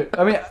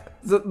 I mean,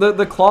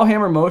 the claw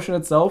hammer motion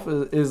itself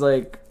is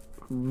like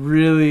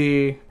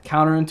really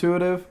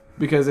counterintuitive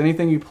because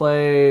anything you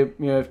play, you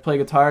know, if you play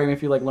guitar, even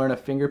if you like learn a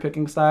finger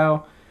picking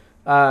style,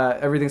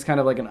 everything's kind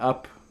of like an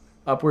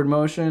upward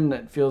motion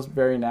that feels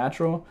very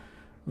natural.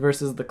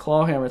 Versus the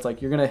claw hammer, it's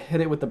like you're gonna hit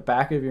it with the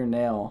back of your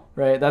nail,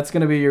 right? That's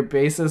gonna be your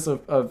basis of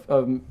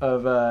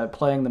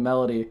playing the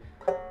melody,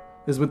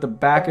 is with the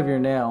back of your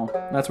nail.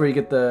 And that's where you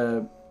get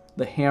the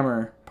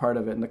hammer part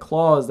of it. And the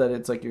claw is that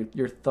it's like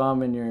your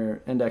thumb and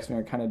your index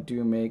finger kind of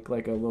do make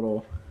like a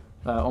little,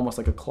 almost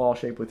like a claw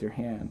shape with your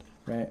hand,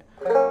 right?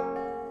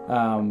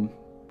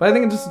 But I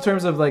think just in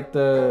terms of like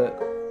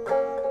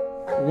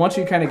once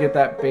you kind of get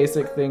that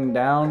basic thing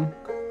down,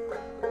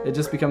 it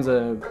just becomes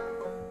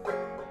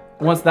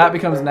once that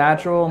becomes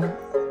natural,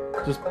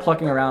 just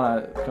plucking around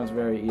it becomes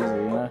very easy, you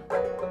know?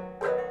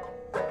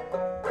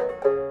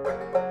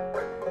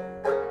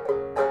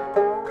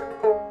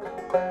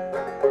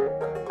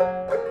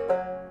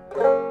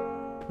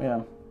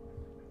 Yeah.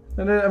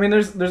 And then, I mean,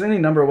 there's any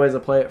number of ways to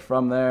play it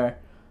from there.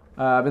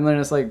 I've been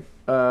learning this like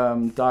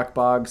Doc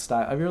Boggs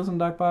style. Have you ever listened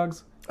to Doc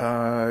Boggs?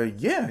 Yeah.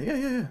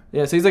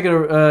 Yeah, so he's like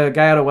a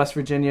guy out of West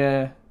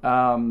Virginia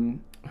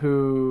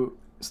who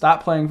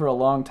stopped playing for a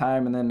long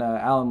time, and then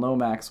Alan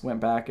Lomax went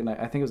back, and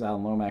I think it was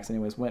Alan Lomax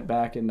anyways, went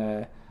back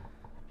and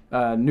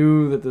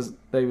knew that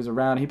he was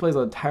around. He plays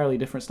an entirely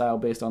different style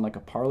based on like a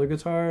parlor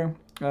guitar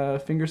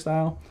finger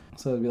style.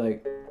 So it'd be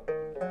like...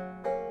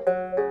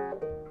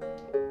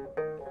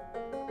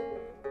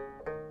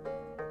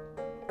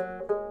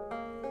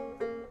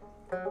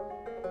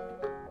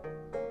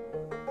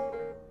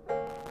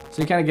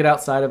 So you kind of get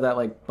outside of that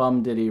like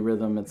bum diddy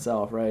rhythm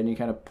itself, right? And you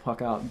kind of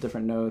pluck out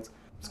different notes.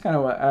 It's kind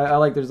of what I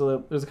like. There's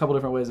a couple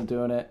different ways of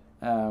doing it.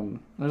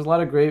 There's a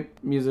lot of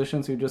great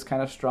musicians who just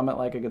kind of strum it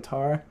like a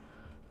guitar.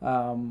 You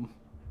know,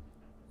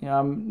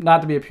 I'm not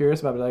to be a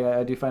purist about it, but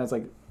I do find it's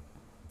like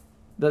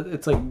that.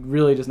 It's like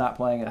really just not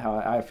playing it how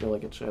I feel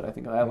like it should. I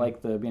think I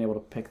like being able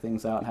to pick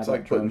things out and have. It's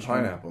like putting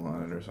pineapple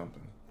on it or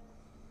something.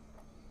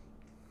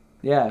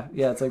 Yeah,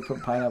 it's like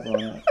putting pineapple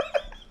on it.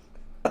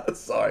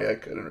 Sorry, I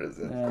couldn't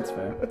resist. Yeah, that's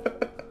fair.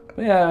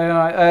 But yeah,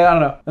 I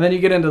don't know. And then you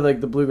get into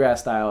like the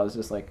bluegrass style. It's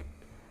just like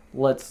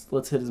let's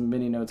hit as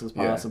many notes as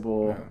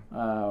possible.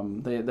 Yeah.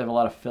 They have a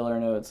lot of filler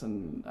notes,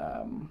 and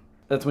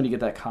that's when you get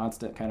that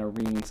constant kind of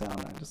ringing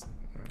sound.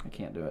 I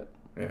can't do it.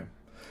 Yeah.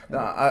 No,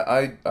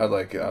 I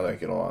like it. I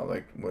like it a lot. I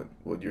like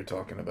what you're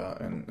talking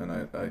about, and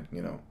I like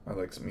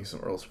me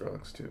some Earl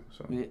Scruggs too.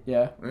 So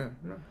yeah.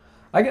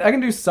 I can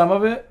do some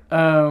of it.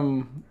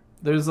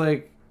 There's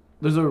a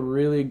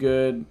really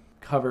good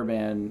cover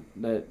band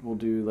that will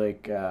do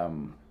like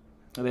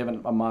they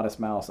have a Modest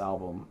Mouse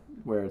album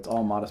where it's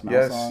all Modest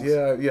Mouse songs.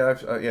 Yeah.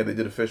 They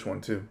did a Fish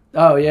one too.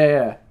 Oh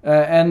yeah.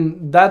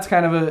 And that's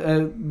kind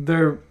of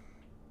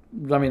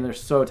they're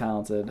so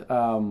talented.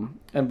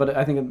 But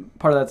I think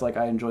part of that's like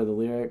I enjoy the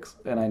lyrics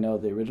and I know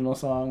the original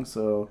song,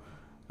 so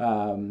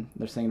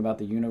they're singing about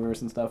the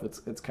universe and stuff.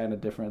 It's kind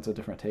of different. It's a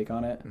different take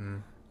on it.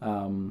 And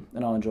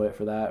I'll enjoy it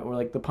for that. Or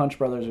like the Punch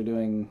Brothers are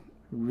doing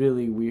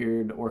really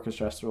weird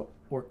orchestral.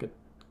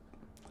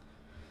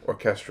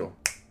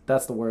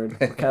 That's the word.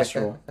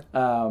 Orchestral.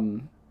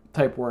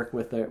 Type work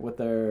with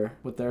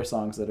their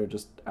songs that are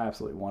just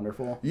absolutely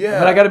wonderful. Yeah.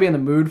 But I got to be in the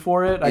mood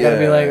for it. I got to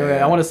be like, okay,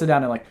 I want to sit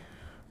down and like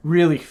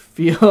really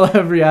feel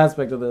every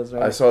aspect of this.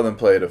 Right. I saw them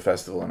play at a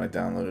festival and I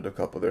downloaded a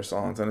couple of their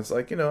songs and it's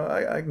like,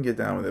 I can get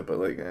down with it, but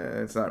like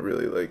it's not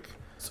really like.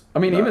 I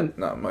mean,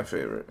 not my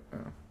favorite.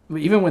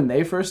 Even when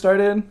they first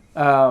started,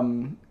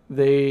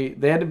 they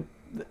had to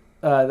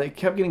they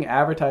kept getting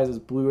advertised as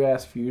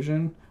bluegrass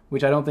fusion,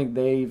 which I don't think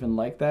they even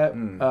like that.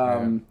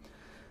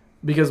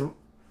 Because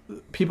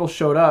people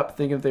showed up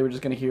thinking that they were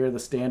just going to hear the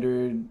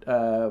standard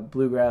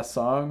bluegrass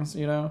songs,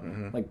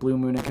 like Blue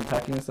Moon in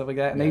Kentucky and stuff like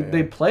that. And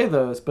they play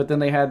those, but then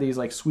they had these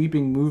like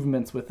sweeping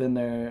movements within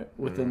their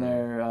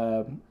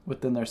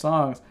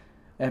songs,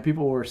 and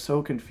people were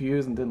so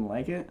confused and didn't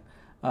like it.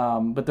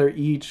 But they're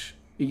each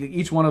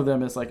one of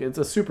them is like it's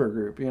a super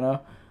group,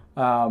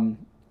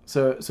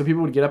 So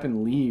people would get up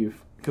and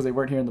leave because they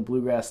weren't hearing the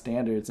bluegrass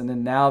standards, and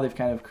then now they've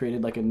kind of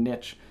created like a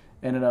niche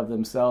in and of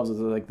themselves as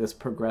like this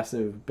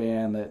progressive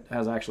band that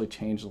has actually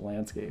changed the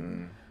landscape.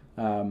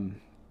 And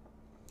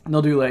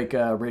they'll do like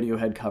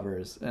Radiohead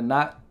covers, and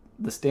not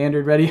the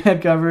standard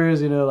Radiohead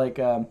covers, like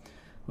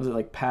was it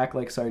like Pack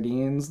Like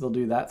Sardines? They'll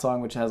do that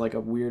song which has like a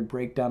weird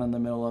breakdown in the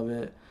middle of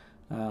it.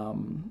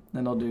 Then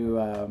they'll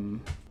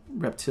do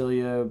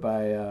Reptilia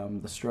by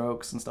The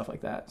Strokes and stuff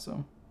like that.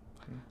 So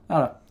I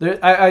don't know.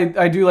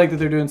 I do like that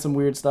they're doing some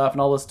weird stuff,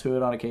 and I'll listen to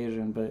it on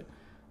occasion, but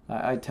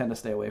I tend to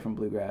stay away from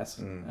bluegrass.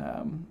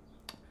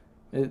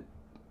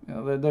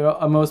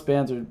 Most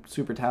bands are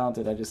super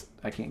talented.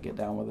 I can't get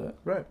down with it.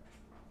 Right.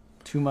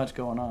 Too much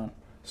going on.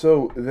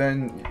 So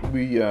then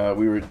we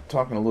were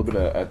talking a little bit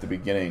at the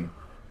beginning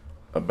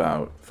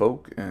about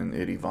folk and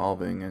it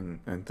evolving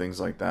and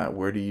things like that.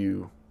 Where do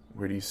you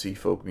see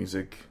folk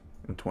music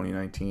in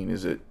 2019?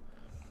 Is it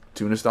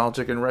too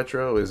nostalgic and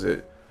retro? Is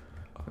it,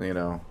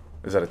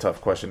 is that a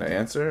tough question to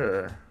answer?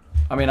 Or?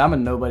 I mean, I'm a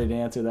nobody to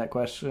answer that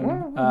question.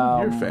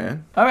 You're a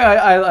fan. I mean,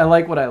 I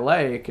like what I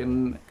like,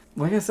 and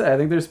like I said, I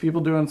think there's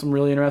people doing some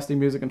really interesting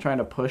music and trying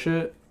to push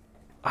it.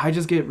 I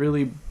just get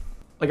really,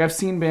 like, I've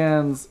seen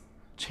bands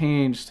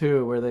change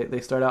too, where they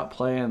start out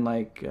playing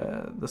like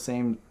the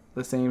same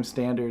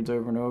standards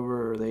over and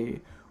over, or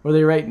they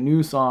write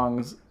new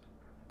songs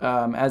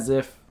as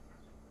if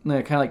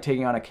they're kind of like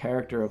taking on a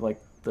character of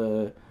like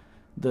the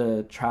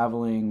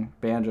traveling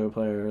banjo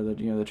player or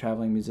the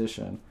traveling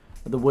musician,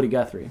 the Woody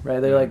Guthrie, right?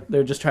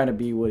 They're just trying to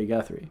be Woody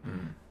Guthrie.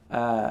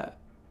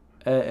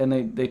 And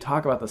they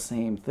talk about the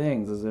same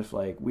things as if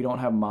like we don't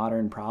have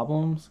modern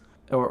problems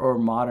or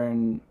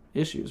modern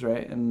issues,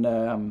 right?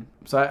 And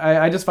so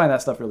I just find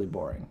that stuff really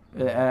boring.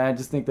 And I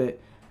just think that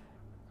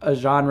a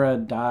genre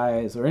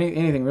dies, or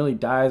anything really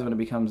dies when it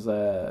becomes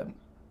so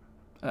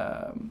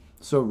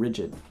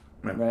rigid,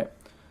 right?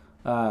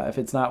 If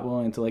it's not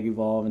willing to like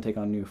evolve and take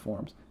on new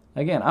forms.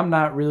 Again, I'm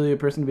not really a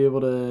person to be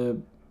able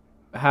to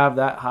have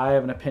that high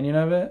of an opinion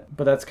of it,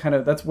 but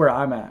that's where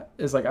I'm at.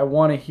 Is like I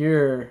want to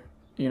hear,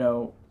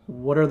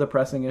 what are the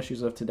pressing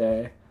issues of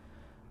today?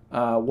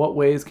 What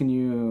ways can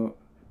you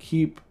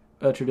keep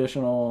a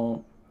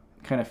traditional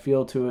kind of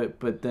feel to it,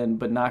 but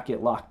not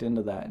get locked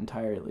into that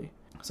entirely?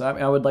 So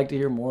I would like to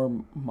hear more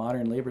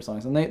modern labor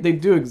songs, and they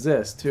do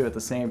exist too. At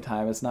the same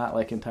time, it's not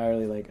like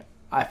entirely like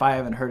if I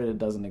haven't heard it, it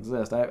doesn't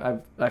exist.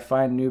 I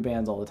find new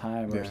bands all the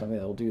time or something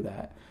that will do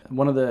that.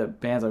 One of the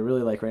bands I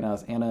really like right now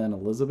is Anna and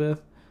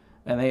Elizabeth,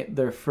 and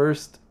their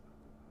first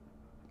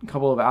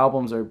couple of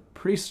albums are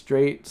pretty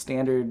straight,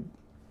 standard,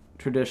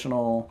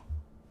 traditional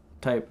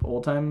type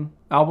old time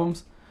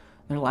albums.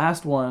 Their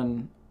last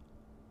one,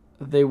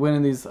 they went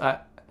in these. I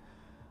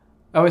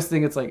always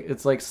think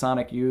it's like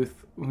Sonic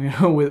Youth,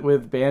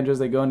 with banjos.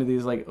 They go into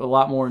these like a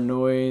lot more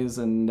noise,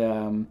 and I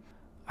don't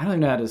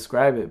even know how to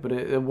describe it,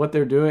 but what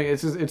they're doing,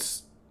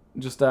 it's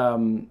just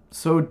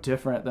so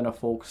different than a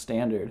folk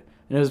standard.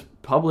 And it was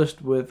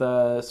published with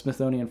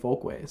Smithsonian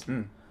Folkways.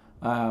 And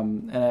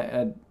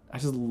I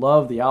just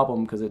love the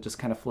album because it just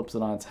kind of flips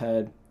it on its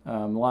head.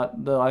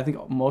 I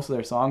think most of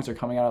their songs are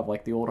coming out of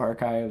like the old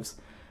archives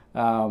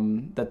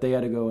that they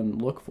had to go and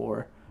look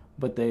for,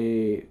 but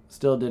they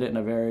still did it in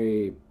a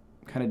very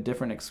kind of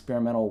different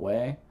experimental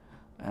way.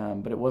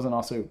 But it wasn't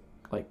also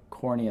like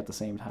corny at the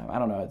same time. I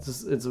don't know.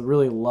 It's a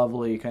really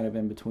lovely kind of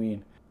in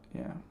between.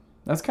 Yeah,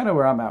 that's kind of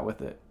where I'm at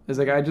with it. It's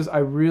like I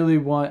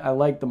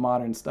like the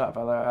modern stuff.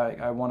 I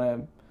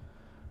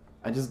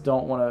just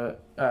don't want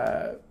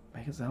to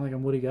make it sound like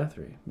I'm Woody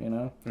Guthrie, you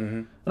know?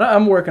 Mm-hmm. And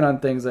I'm working on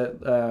things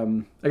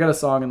that, I got a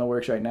song in the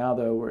works right now,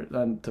 though, where,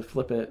 to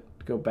flip it,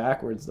 go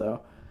backwards,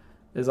 though,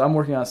 is I'm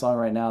working on a song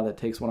right now that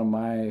takes one of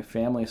my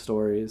family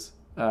stories,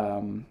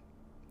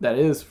 that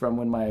is from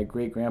when my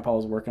great-grandpa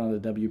was working on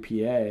the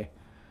WPA,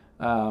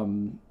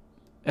 and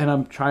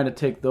I'm trying to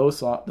take those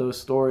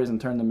stories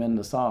and turn them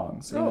into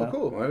songs. You know?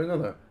 Cool. I didn't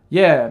know that.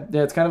 Yeah,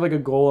 it's kind of like a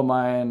goal of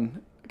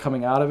mine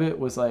coming out of it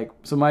was like,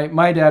 so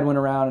my dad went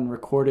around and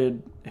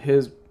recorded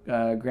his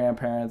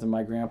grandparents and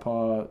my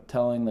grandpa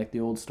telling like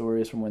the old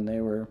stories from when they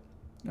were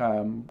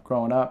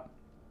growing up.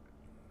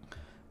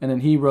 And then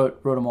he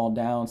wrote them all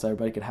down so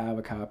everybody could have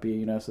a copy,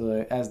 you know, so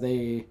that as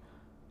they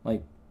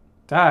like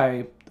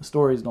die, the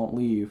stories don't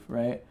leave,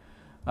 right?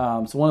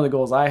 So one of the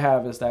goals I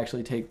have is to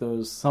actually take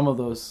some of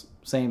those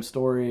same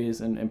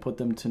stories and put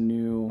them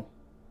to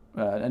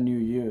a new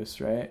use,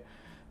 right?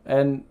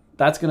 And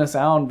that's going to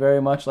sound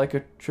very much like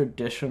a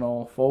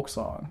traditional folk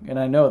song. And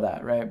I know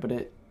that, right? But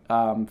it,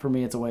 for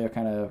me, it's a way of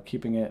kind of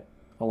keeping it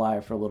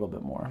alive for a little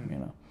bit more, you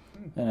know,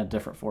 in a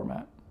different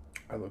format.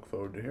 I look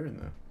forward to hearing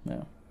that.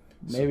 Yeah.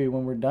 Maybe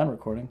when we're done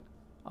recording,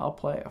 I'll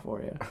play it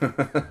for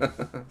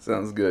you.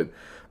 Sounds good.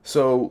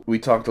 So we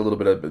talked a little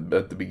bit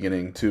at the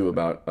beginning, too,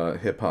 about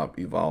hip-hop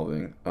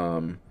evolving.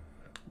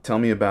 Tell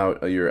me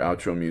about your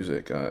outro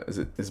music. Is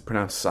it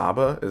pronounced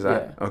Saba? Is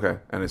that? Yeah. Okay.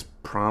 And it's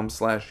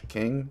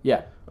Prom/King?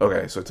 Yeah.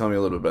 Okay, so tell me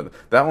a little bit about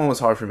that. That one was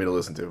hard for me to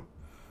listen to.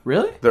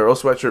 Really? The Earl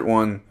Sweatshirt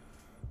one,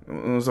 it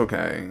was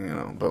okay, you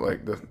know, but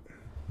like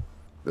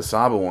the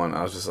Saba one,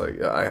 I was just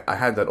like, I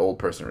had that old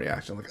person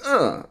reaction, like,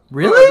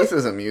 really? This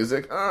isn't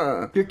music,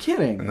 You're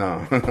kidding.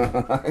 No.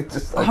 I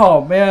just,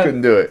 oh, man.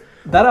 Couldn't do it.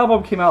 That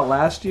album came out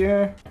last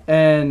year,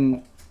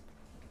 and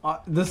are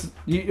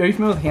you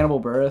familiar with Hannibal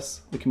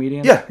Buress, the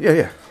comedian?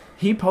 Yeah.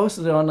 He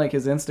posted it on like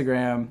his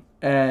Instagram,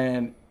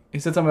 and he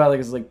said something about like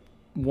it's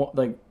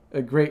like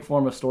a great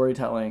form of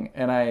storytelling.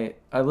 And I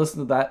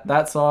listened to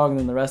that song and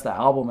then the rest of the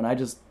album, and I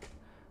just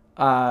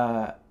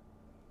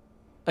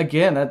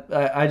again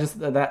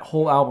that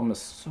whole album is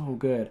so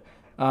good.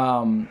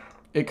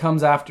 It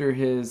comes after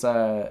his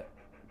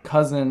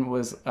cousin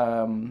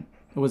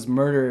was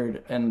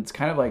murdered, and it's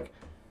kind of like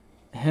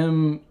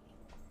him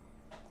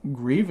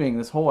grieving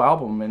this whole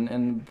album,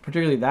 and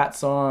particularly that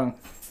song,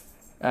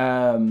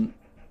 and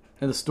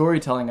the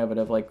storytelling of it,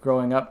 of like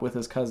growing up with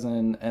his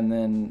cousin, and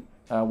then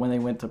when they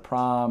went to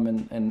prom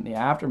and the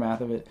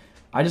aftermath of it.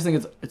 I just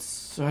think it's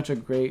such a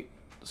great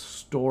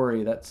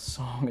story. That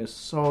song is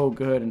so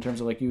good in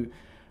terms of like you,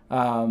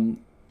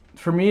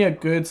 for me, a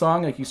good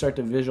song, like you start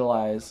to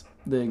visualize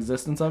the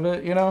existence of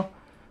it, you know,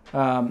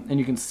 and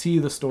you can see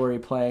the story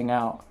playing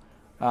out.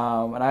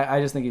 And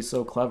I just think he's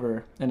so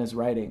clever in his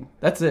writing.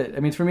 That's it. I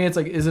mean, for me, it's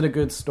like, is it a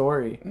good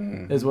story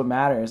is what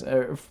matters,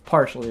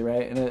 partially,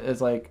 right? And it's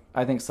like,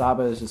 I think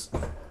Saba is just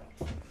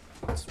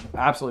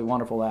absolutely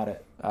wonderful at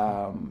it.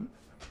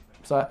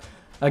 So,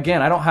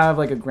 again, I don't have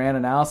like a grand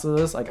analysis of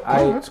this. Like,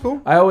 that's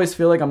cool. I always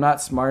feel like I'm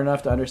not smart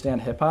enough to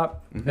understand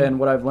hip-hop. Mm-hmm. And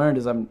what I've learned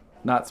is I'm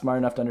not smart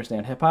enough to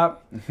understand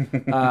hip-hop.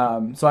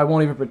 So I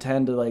won't even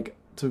pretend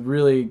to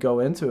really go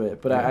into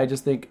it. But yeah. I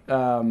just think...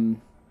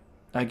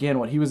 again,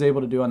 what he was able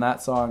to do on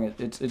that song,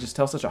 it just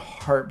tells such a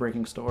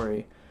heartbreaking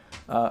story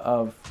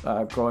of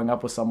growing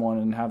up with someone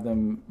and have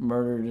them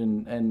murdered,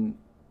 and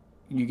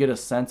you get a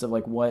sense of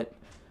like what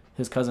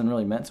his cousin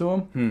really meant to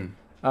him,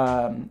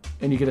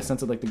 and you get a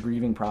sense of like the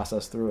grieving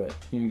process through it.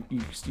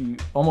 You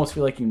almost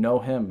feel like you know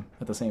him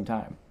at the same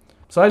time.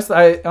 So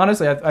I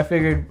honestly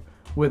figured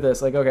with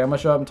this, like, okay, I'm gonna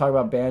show up and talk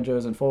about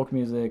banjos and folk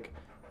music.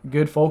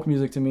 Good folk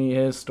music to me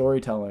is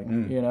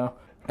storytelling, you know,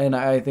 and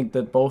I think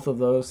that both of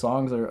those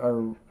songs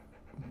are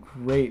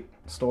great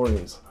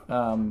stories.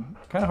 Kind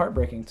of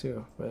heartbreaking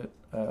too, but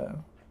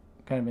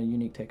kind of a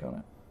unique take on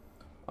it.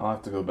 I'll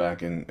have to go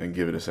back and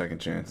give it a second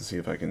chance and see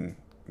if I can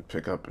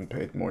pick up and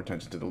pay more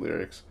attention to the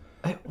lyrics.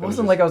 It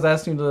wasn't like I was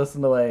asking you to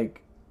listen to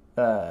like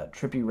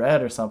Trippie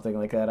Redd or something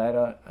like that.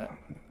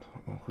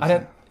 I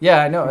didn't.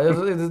 Yeah, I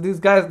know. This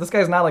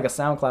guy's not like a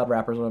SoundCloud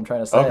rapper is what I'm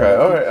trying to say. Okay, like,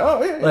 all right.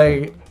 Oh, yeah.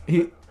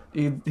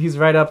 Like he's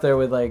right up there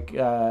with like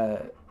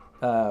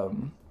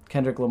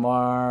Kendrick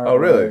Lamar. Oh,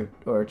 really?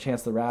 Or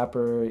Chance the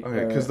Rapper.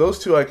 Okay, because those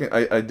two,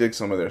 I dig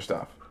some of their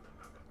stuff.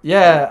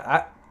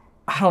 Yeah,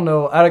 I don't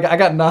know. I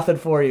got nothing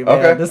for you, man.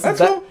 Okay, that's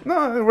cool.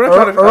 No, we're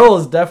not Earl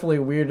is definitely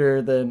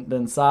weirder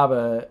than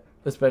Saba,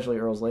 especially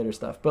Earl's later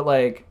stuff. But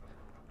like,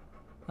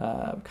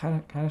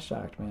 kind of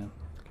shocked, man.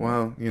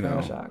 Well, you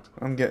know, shocked.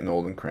 I'm getting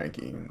old and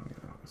cranky. And, you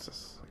know, it's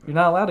just, you're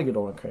not allowed to get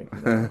old and cranky.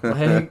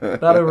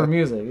 Like, not over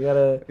music. You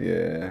gotta.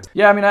 Yeah.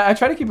 Yeah, I mean, I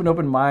try to keep an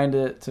open mind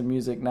to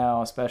music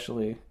now,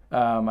 especially.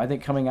 I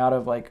think coming out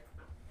of like,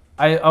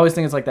 I always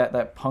think it's like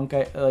that punk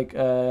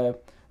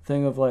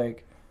thing of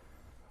like,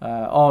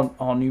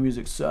 all new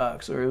music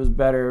sucks, or it was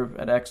better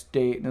at X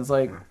date, and it's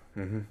like,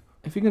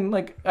 if you can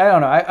like, I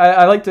don't know,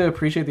 I like to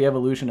appreciate the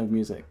evolution of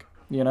music,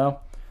 you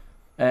know,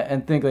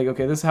 and think like,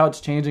 okay, this is how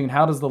it's changing, and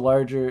how does the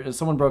larger,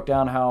 someone broke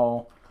down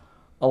how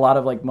a lot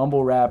of like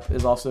mumble rap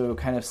is also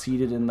kind of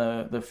seated in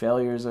the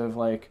failures of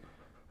like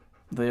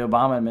the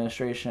Obama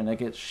administration.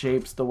 Like it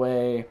shapes the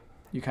way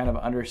you kind of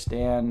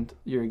understand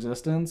your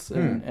existence,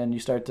 and you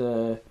start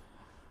to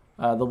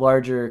the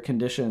larger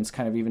conditions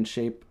kind of even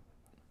shape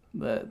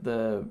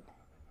the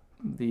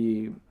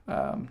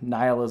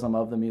nihilism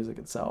of the music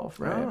itself,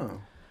 right?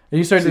 Oh. And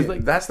you start See, to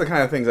like, that's the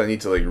kind of things I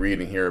need to like read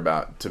and hear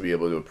about to be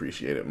able to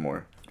appreciate it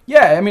more.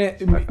 yeah. I mean, I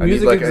need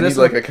music like exists.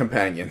 a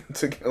companion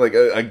to like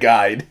a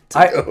guide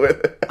to go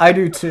with it. I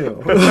do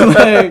too.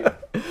 Like,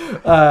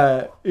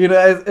 you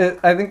know,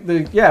 I think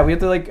we have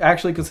to like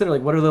actually consider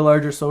like what are the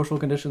larger social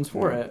conditions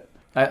for it.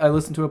 I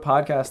listened to a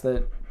podcast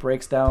that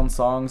breaks down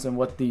songs and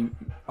what the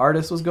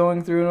artist was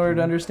going through in order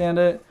to understand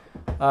it.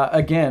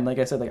 Again, like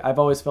I said, like I've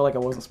always felt like I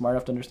wasn't smart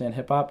enough to understand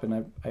hip hop,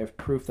 and I have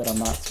proof that I'm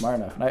not smart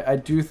enough. And I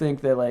do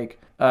think that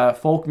like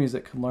folk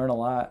music can learn a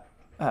lot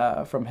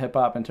from hip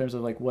hop in terms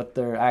of like what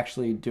they're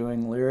actually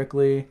doing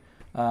lyrically,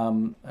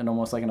 and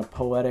almost like in a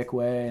poetic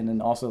way, and then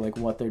also like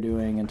what they're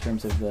doing in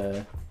terms of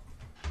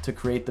to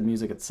create the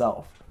music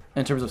itself,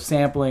 in terms of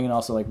sampling and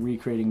also like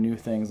recreating new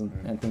things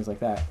and things like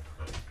that.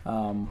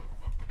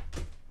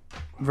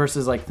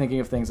 Versus like thinking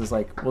of things as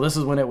like, well, this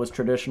is when it was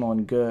traditional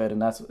and good,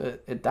 and that's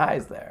it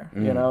dies there,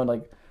 you know.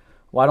 Like,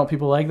 why don't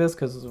people like this?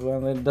 Because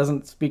it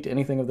doesn't speak to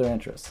anything of their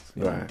interests.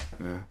 Right.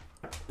 Yeah.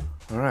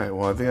 All right.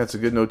 Well, I think that's a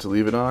good note to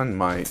leave it on.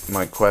 My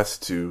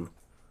quest to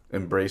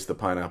embrace the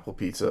pineapple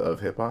pizza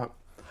of hip hop,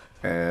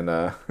 and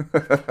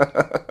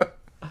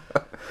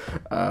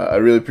I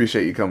really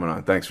appreciate you coming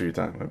on. Thanks for your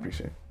time. I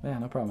appreciate it. Yeah,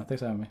 no problem.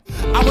 Thanks for having me.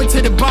 I went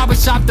to the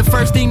barbershop the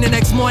first thing the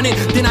next morning.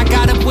 Then I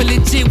got up with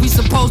legit. We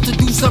supposed to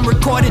do some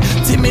recording.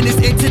 10 minutes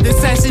into the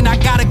session, I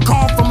got a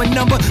call from a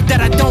number that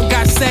I don't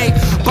got saved.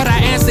 But I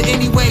answer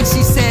anyway.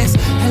 She says,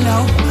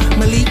 hello,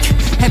 Malik.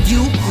 Have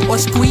you or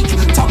Squeak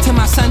talked to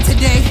my son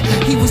today?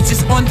 He was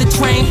just on the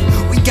train.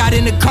 We got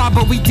in the car,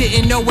 but we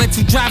didn't know where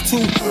to drive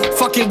to.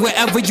 Fuck it,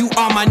 wherever you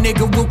are, my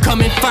nigga, we'll come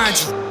and find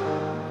you.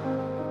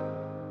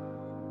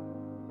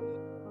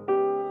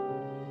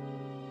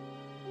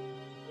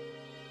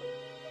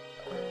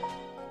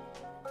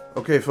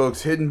 Okay,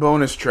 folks, hidden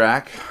bonus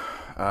track.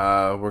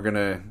 We're going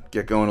to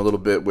get going a little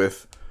bit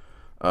with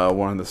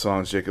one of the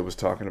songs Jacob was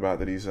talking about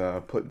that he's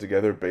put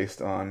together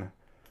based on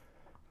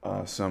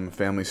some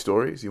family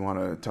stories. You want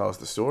to tell us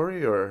the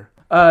story, or?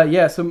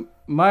 Yeah, so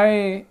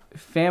my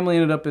family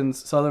ended up in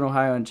Southern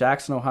Ohio, in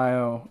Jackson,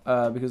 Ohio,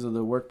 because of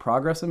the Work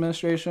Progress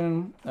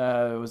Administration.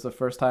 It was the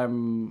first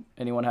time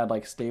anyone had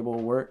like stable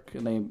work,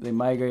 and they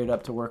migrated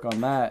up to work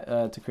on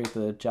that to create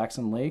the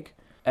Jackson Lake.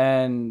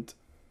 And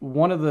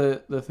one of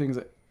the things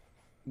that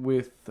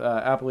with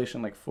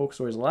Appalachian like folk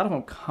stories, a lot of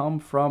them come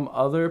from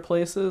other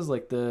places,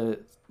 like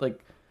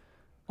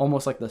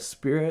almost like the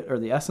spirit or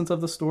the essence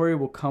of the story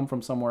will come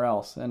from somewhere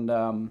else.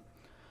 And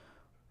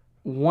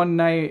one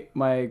night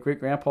my great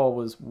grandpa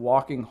was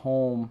walking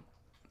home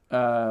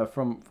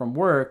from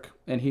work,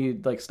 and he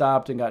like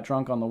stopped and got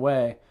drunk on the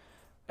way,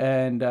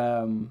 and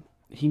as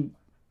he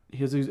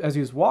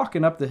was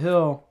walking up the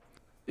hill,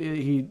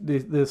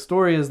 the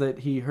story is that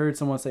he heard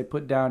someone say,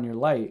 "Put down your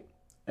light."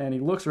 And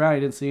he looks around, he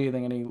didn't see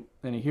anything,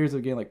 and he hears it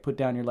again, like, "Put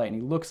down your light."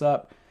 And he looks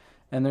up,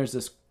 and there's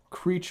this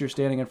creature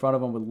standing in front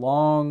of him with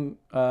long,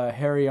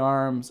 hairy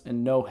arms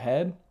and no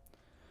head.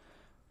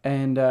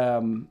 And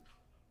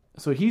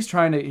so he's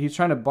trying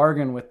to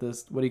bargain with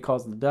this, what he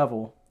calls the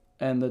devil,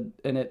 and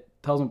it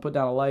tells him to put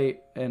down a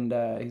light. And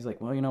he's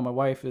like, "Well, you know, my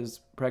wife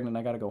is pregnant.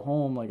 I got to go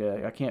home. Like,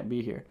 I can't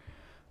be here."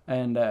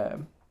 And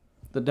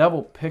the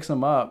devil picks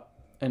him up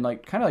and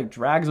like kind of like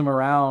drags him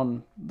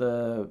around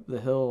the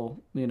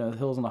hill, you know, the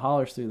hills and the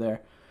hollers through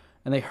there.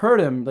 And they heard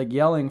him like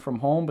yelling from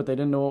home, but they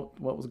didn't know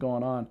what was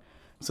going on.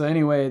 So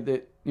anyway,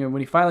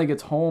 when he finally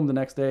gets home the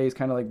next day, he's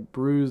kind of like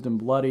bruised and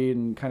bloodied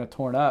and kind of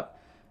torn up.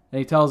 And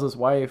he tells his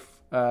wife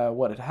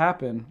what had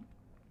happened.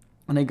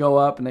 And they go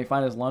up and they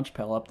find his lunch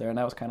pail up there. And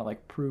that was kind of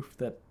like proof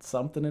that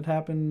something had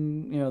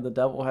happened. You know, the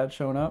devil had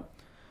shown up.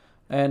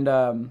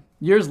 And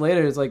years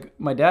later, it's like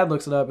my dad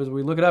looks it up. As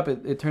we look it up,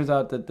 it turns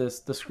out that this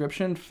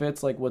description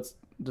fits like what's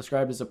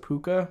described as a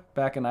puka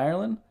back in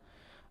Ireland,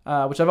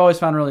 which I've always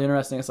found really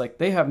interesting. It's like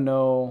they have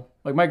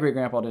my great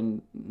grandpa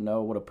didn't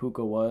know what a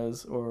puka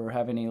was or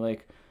have any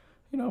like,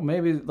 you know,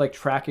 maybe like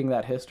tracking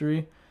that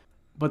history,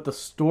 but the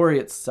story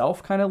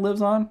itself kind of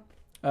lives on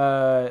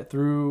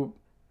through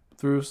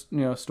you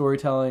know,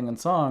 storytelling and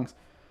songs.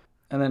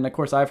 And then of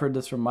course I've heard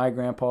this from my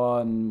grandpa,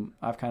 and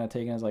I've kind of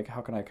taken it as like,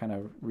 how can I kind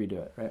of redo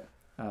it, right?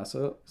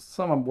 So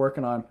something I'm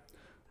working on.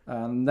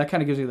 That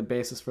kind of gives you the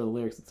basis for the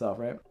lyrics itself,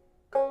 right?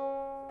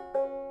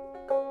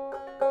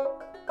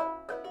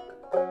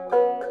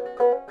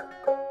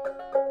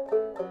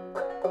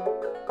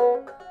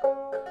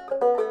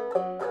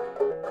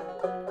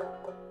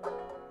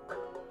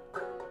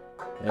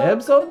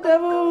 Ebbs old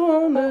devil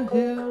on the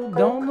hill,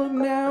 don't look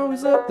now,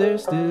 he's up there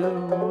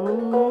still.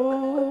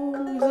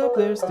 Oh, he's up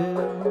there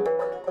still.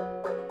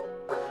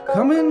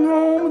 Coming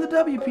home with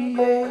a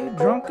WPA,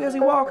 drunk as he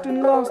walked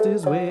and lost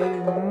his way.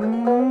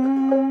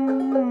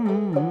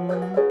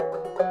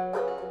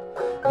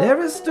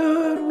 There he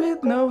stood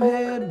with no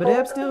head, but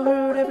Ebb still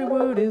heard every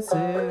word he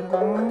said.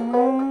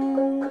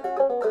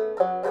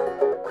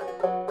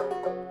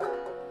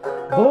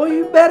 Boy,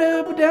 you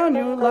better put down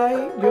your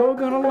light. You're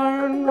gonna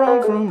learn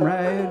wrong from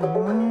right.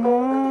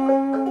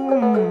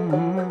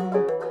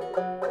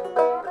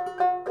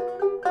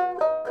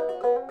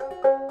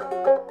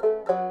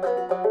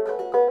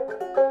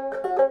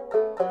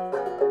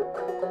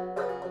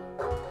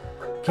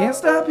 Can't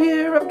stop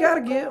here, I've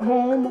gotta get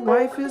home.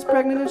 My wife is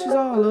pregnant and she's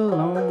all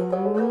alone.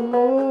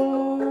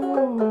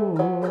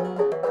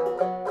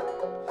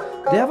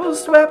 Devil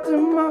swept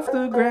him off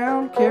the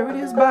ground, carried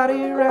his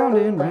body round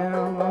and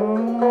round.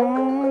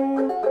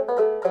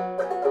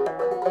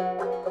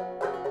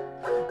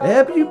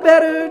 Eb, you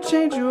better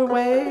change your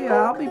way,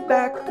 I'll be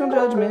back on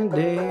Judgment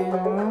Day.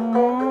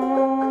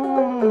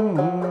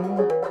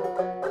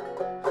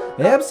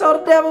 Eb saw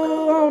the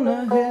devil on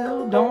the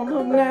hill, don't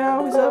look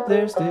now, he's up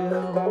there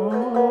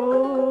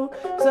still.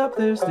 He's up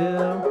there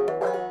still.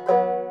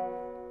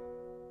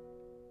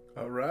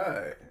 All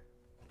right.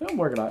 I'm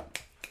working on it.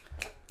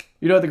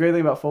 You know what the great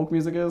thing about folk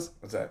music is?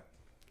 What's that?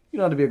 You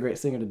don't have to be a great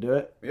singer to do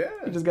it. Yeah.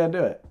 You just gotta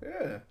do it.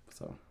 Yeah.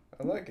 So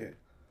I like it.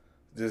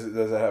 Does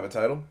it have a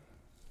title?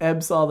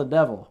 Eb saw the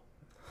devil.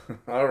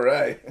 All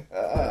right.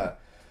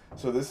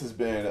 So this has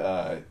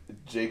been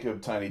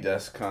Jacob Tiny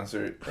Desk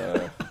concert,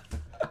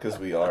 because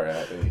we are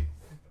at a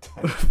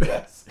tiny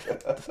desk.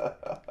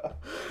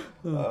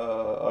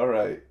 All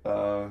right.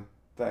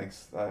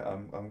 Thanks.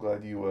 I'm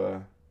glad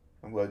you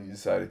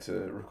decided to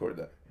record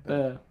that.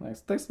 Yeah, thanks.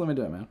 Thanks for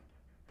letting me do it, man.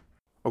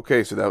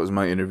 Okay, so that was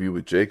my interview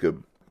with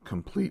Jacob,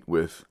 complete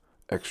with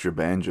extra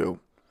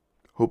banjo.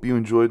 Hope you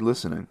enjoyed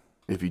listening.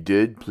 If you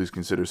did, please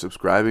consider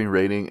subscribing,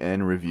 rating,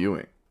 and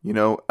reviewing. You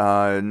know,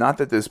 not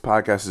that this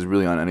podcast is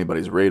really on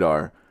anybody's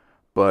radar,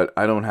 but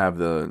I don't have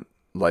the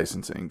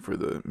licensing for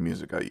the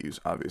music I use,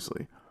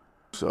 obviously.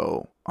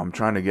 So I'm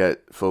trying to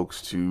get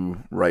folks to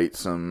write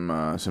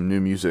some new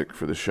music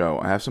for the show.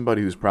 I have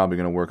somebody who's probably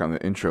going to work on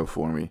the intro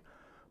for me,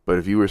 but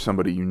if you or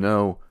somebody you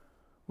know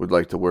would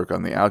like to work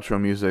on the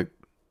outro music,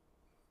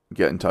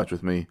 get in touch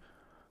with me.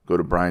 Go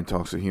to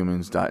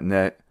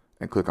briantalkstohumans.net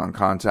and click on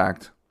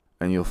contact,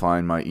 and you'll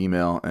find my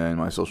email and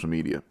my social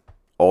media.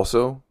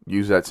 Also,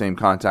 use that same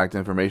contact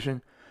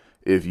information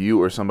if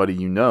you or somebody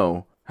you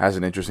know has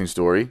an interesting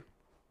story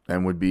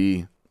and would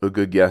be a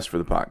good guest for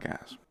the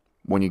podcast.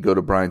 When you go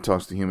to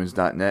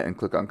briantalkstohumans.net and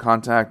click on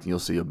contact, you'll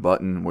see a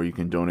button where you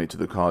can donate to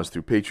the cause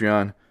through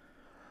Patreon.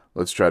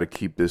 Let's try to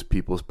keep this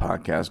people's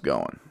podcast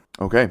going.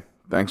 Okay,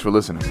 thanks for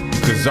listening.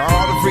 Cause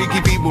all the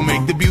freaky people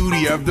make the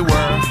beauty of the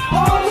world.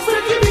 All the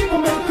freaky people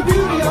make the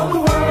beauty of the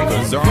world.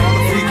 Cause all the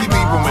freaky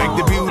people make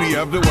the beauty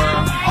of the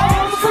world.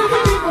 All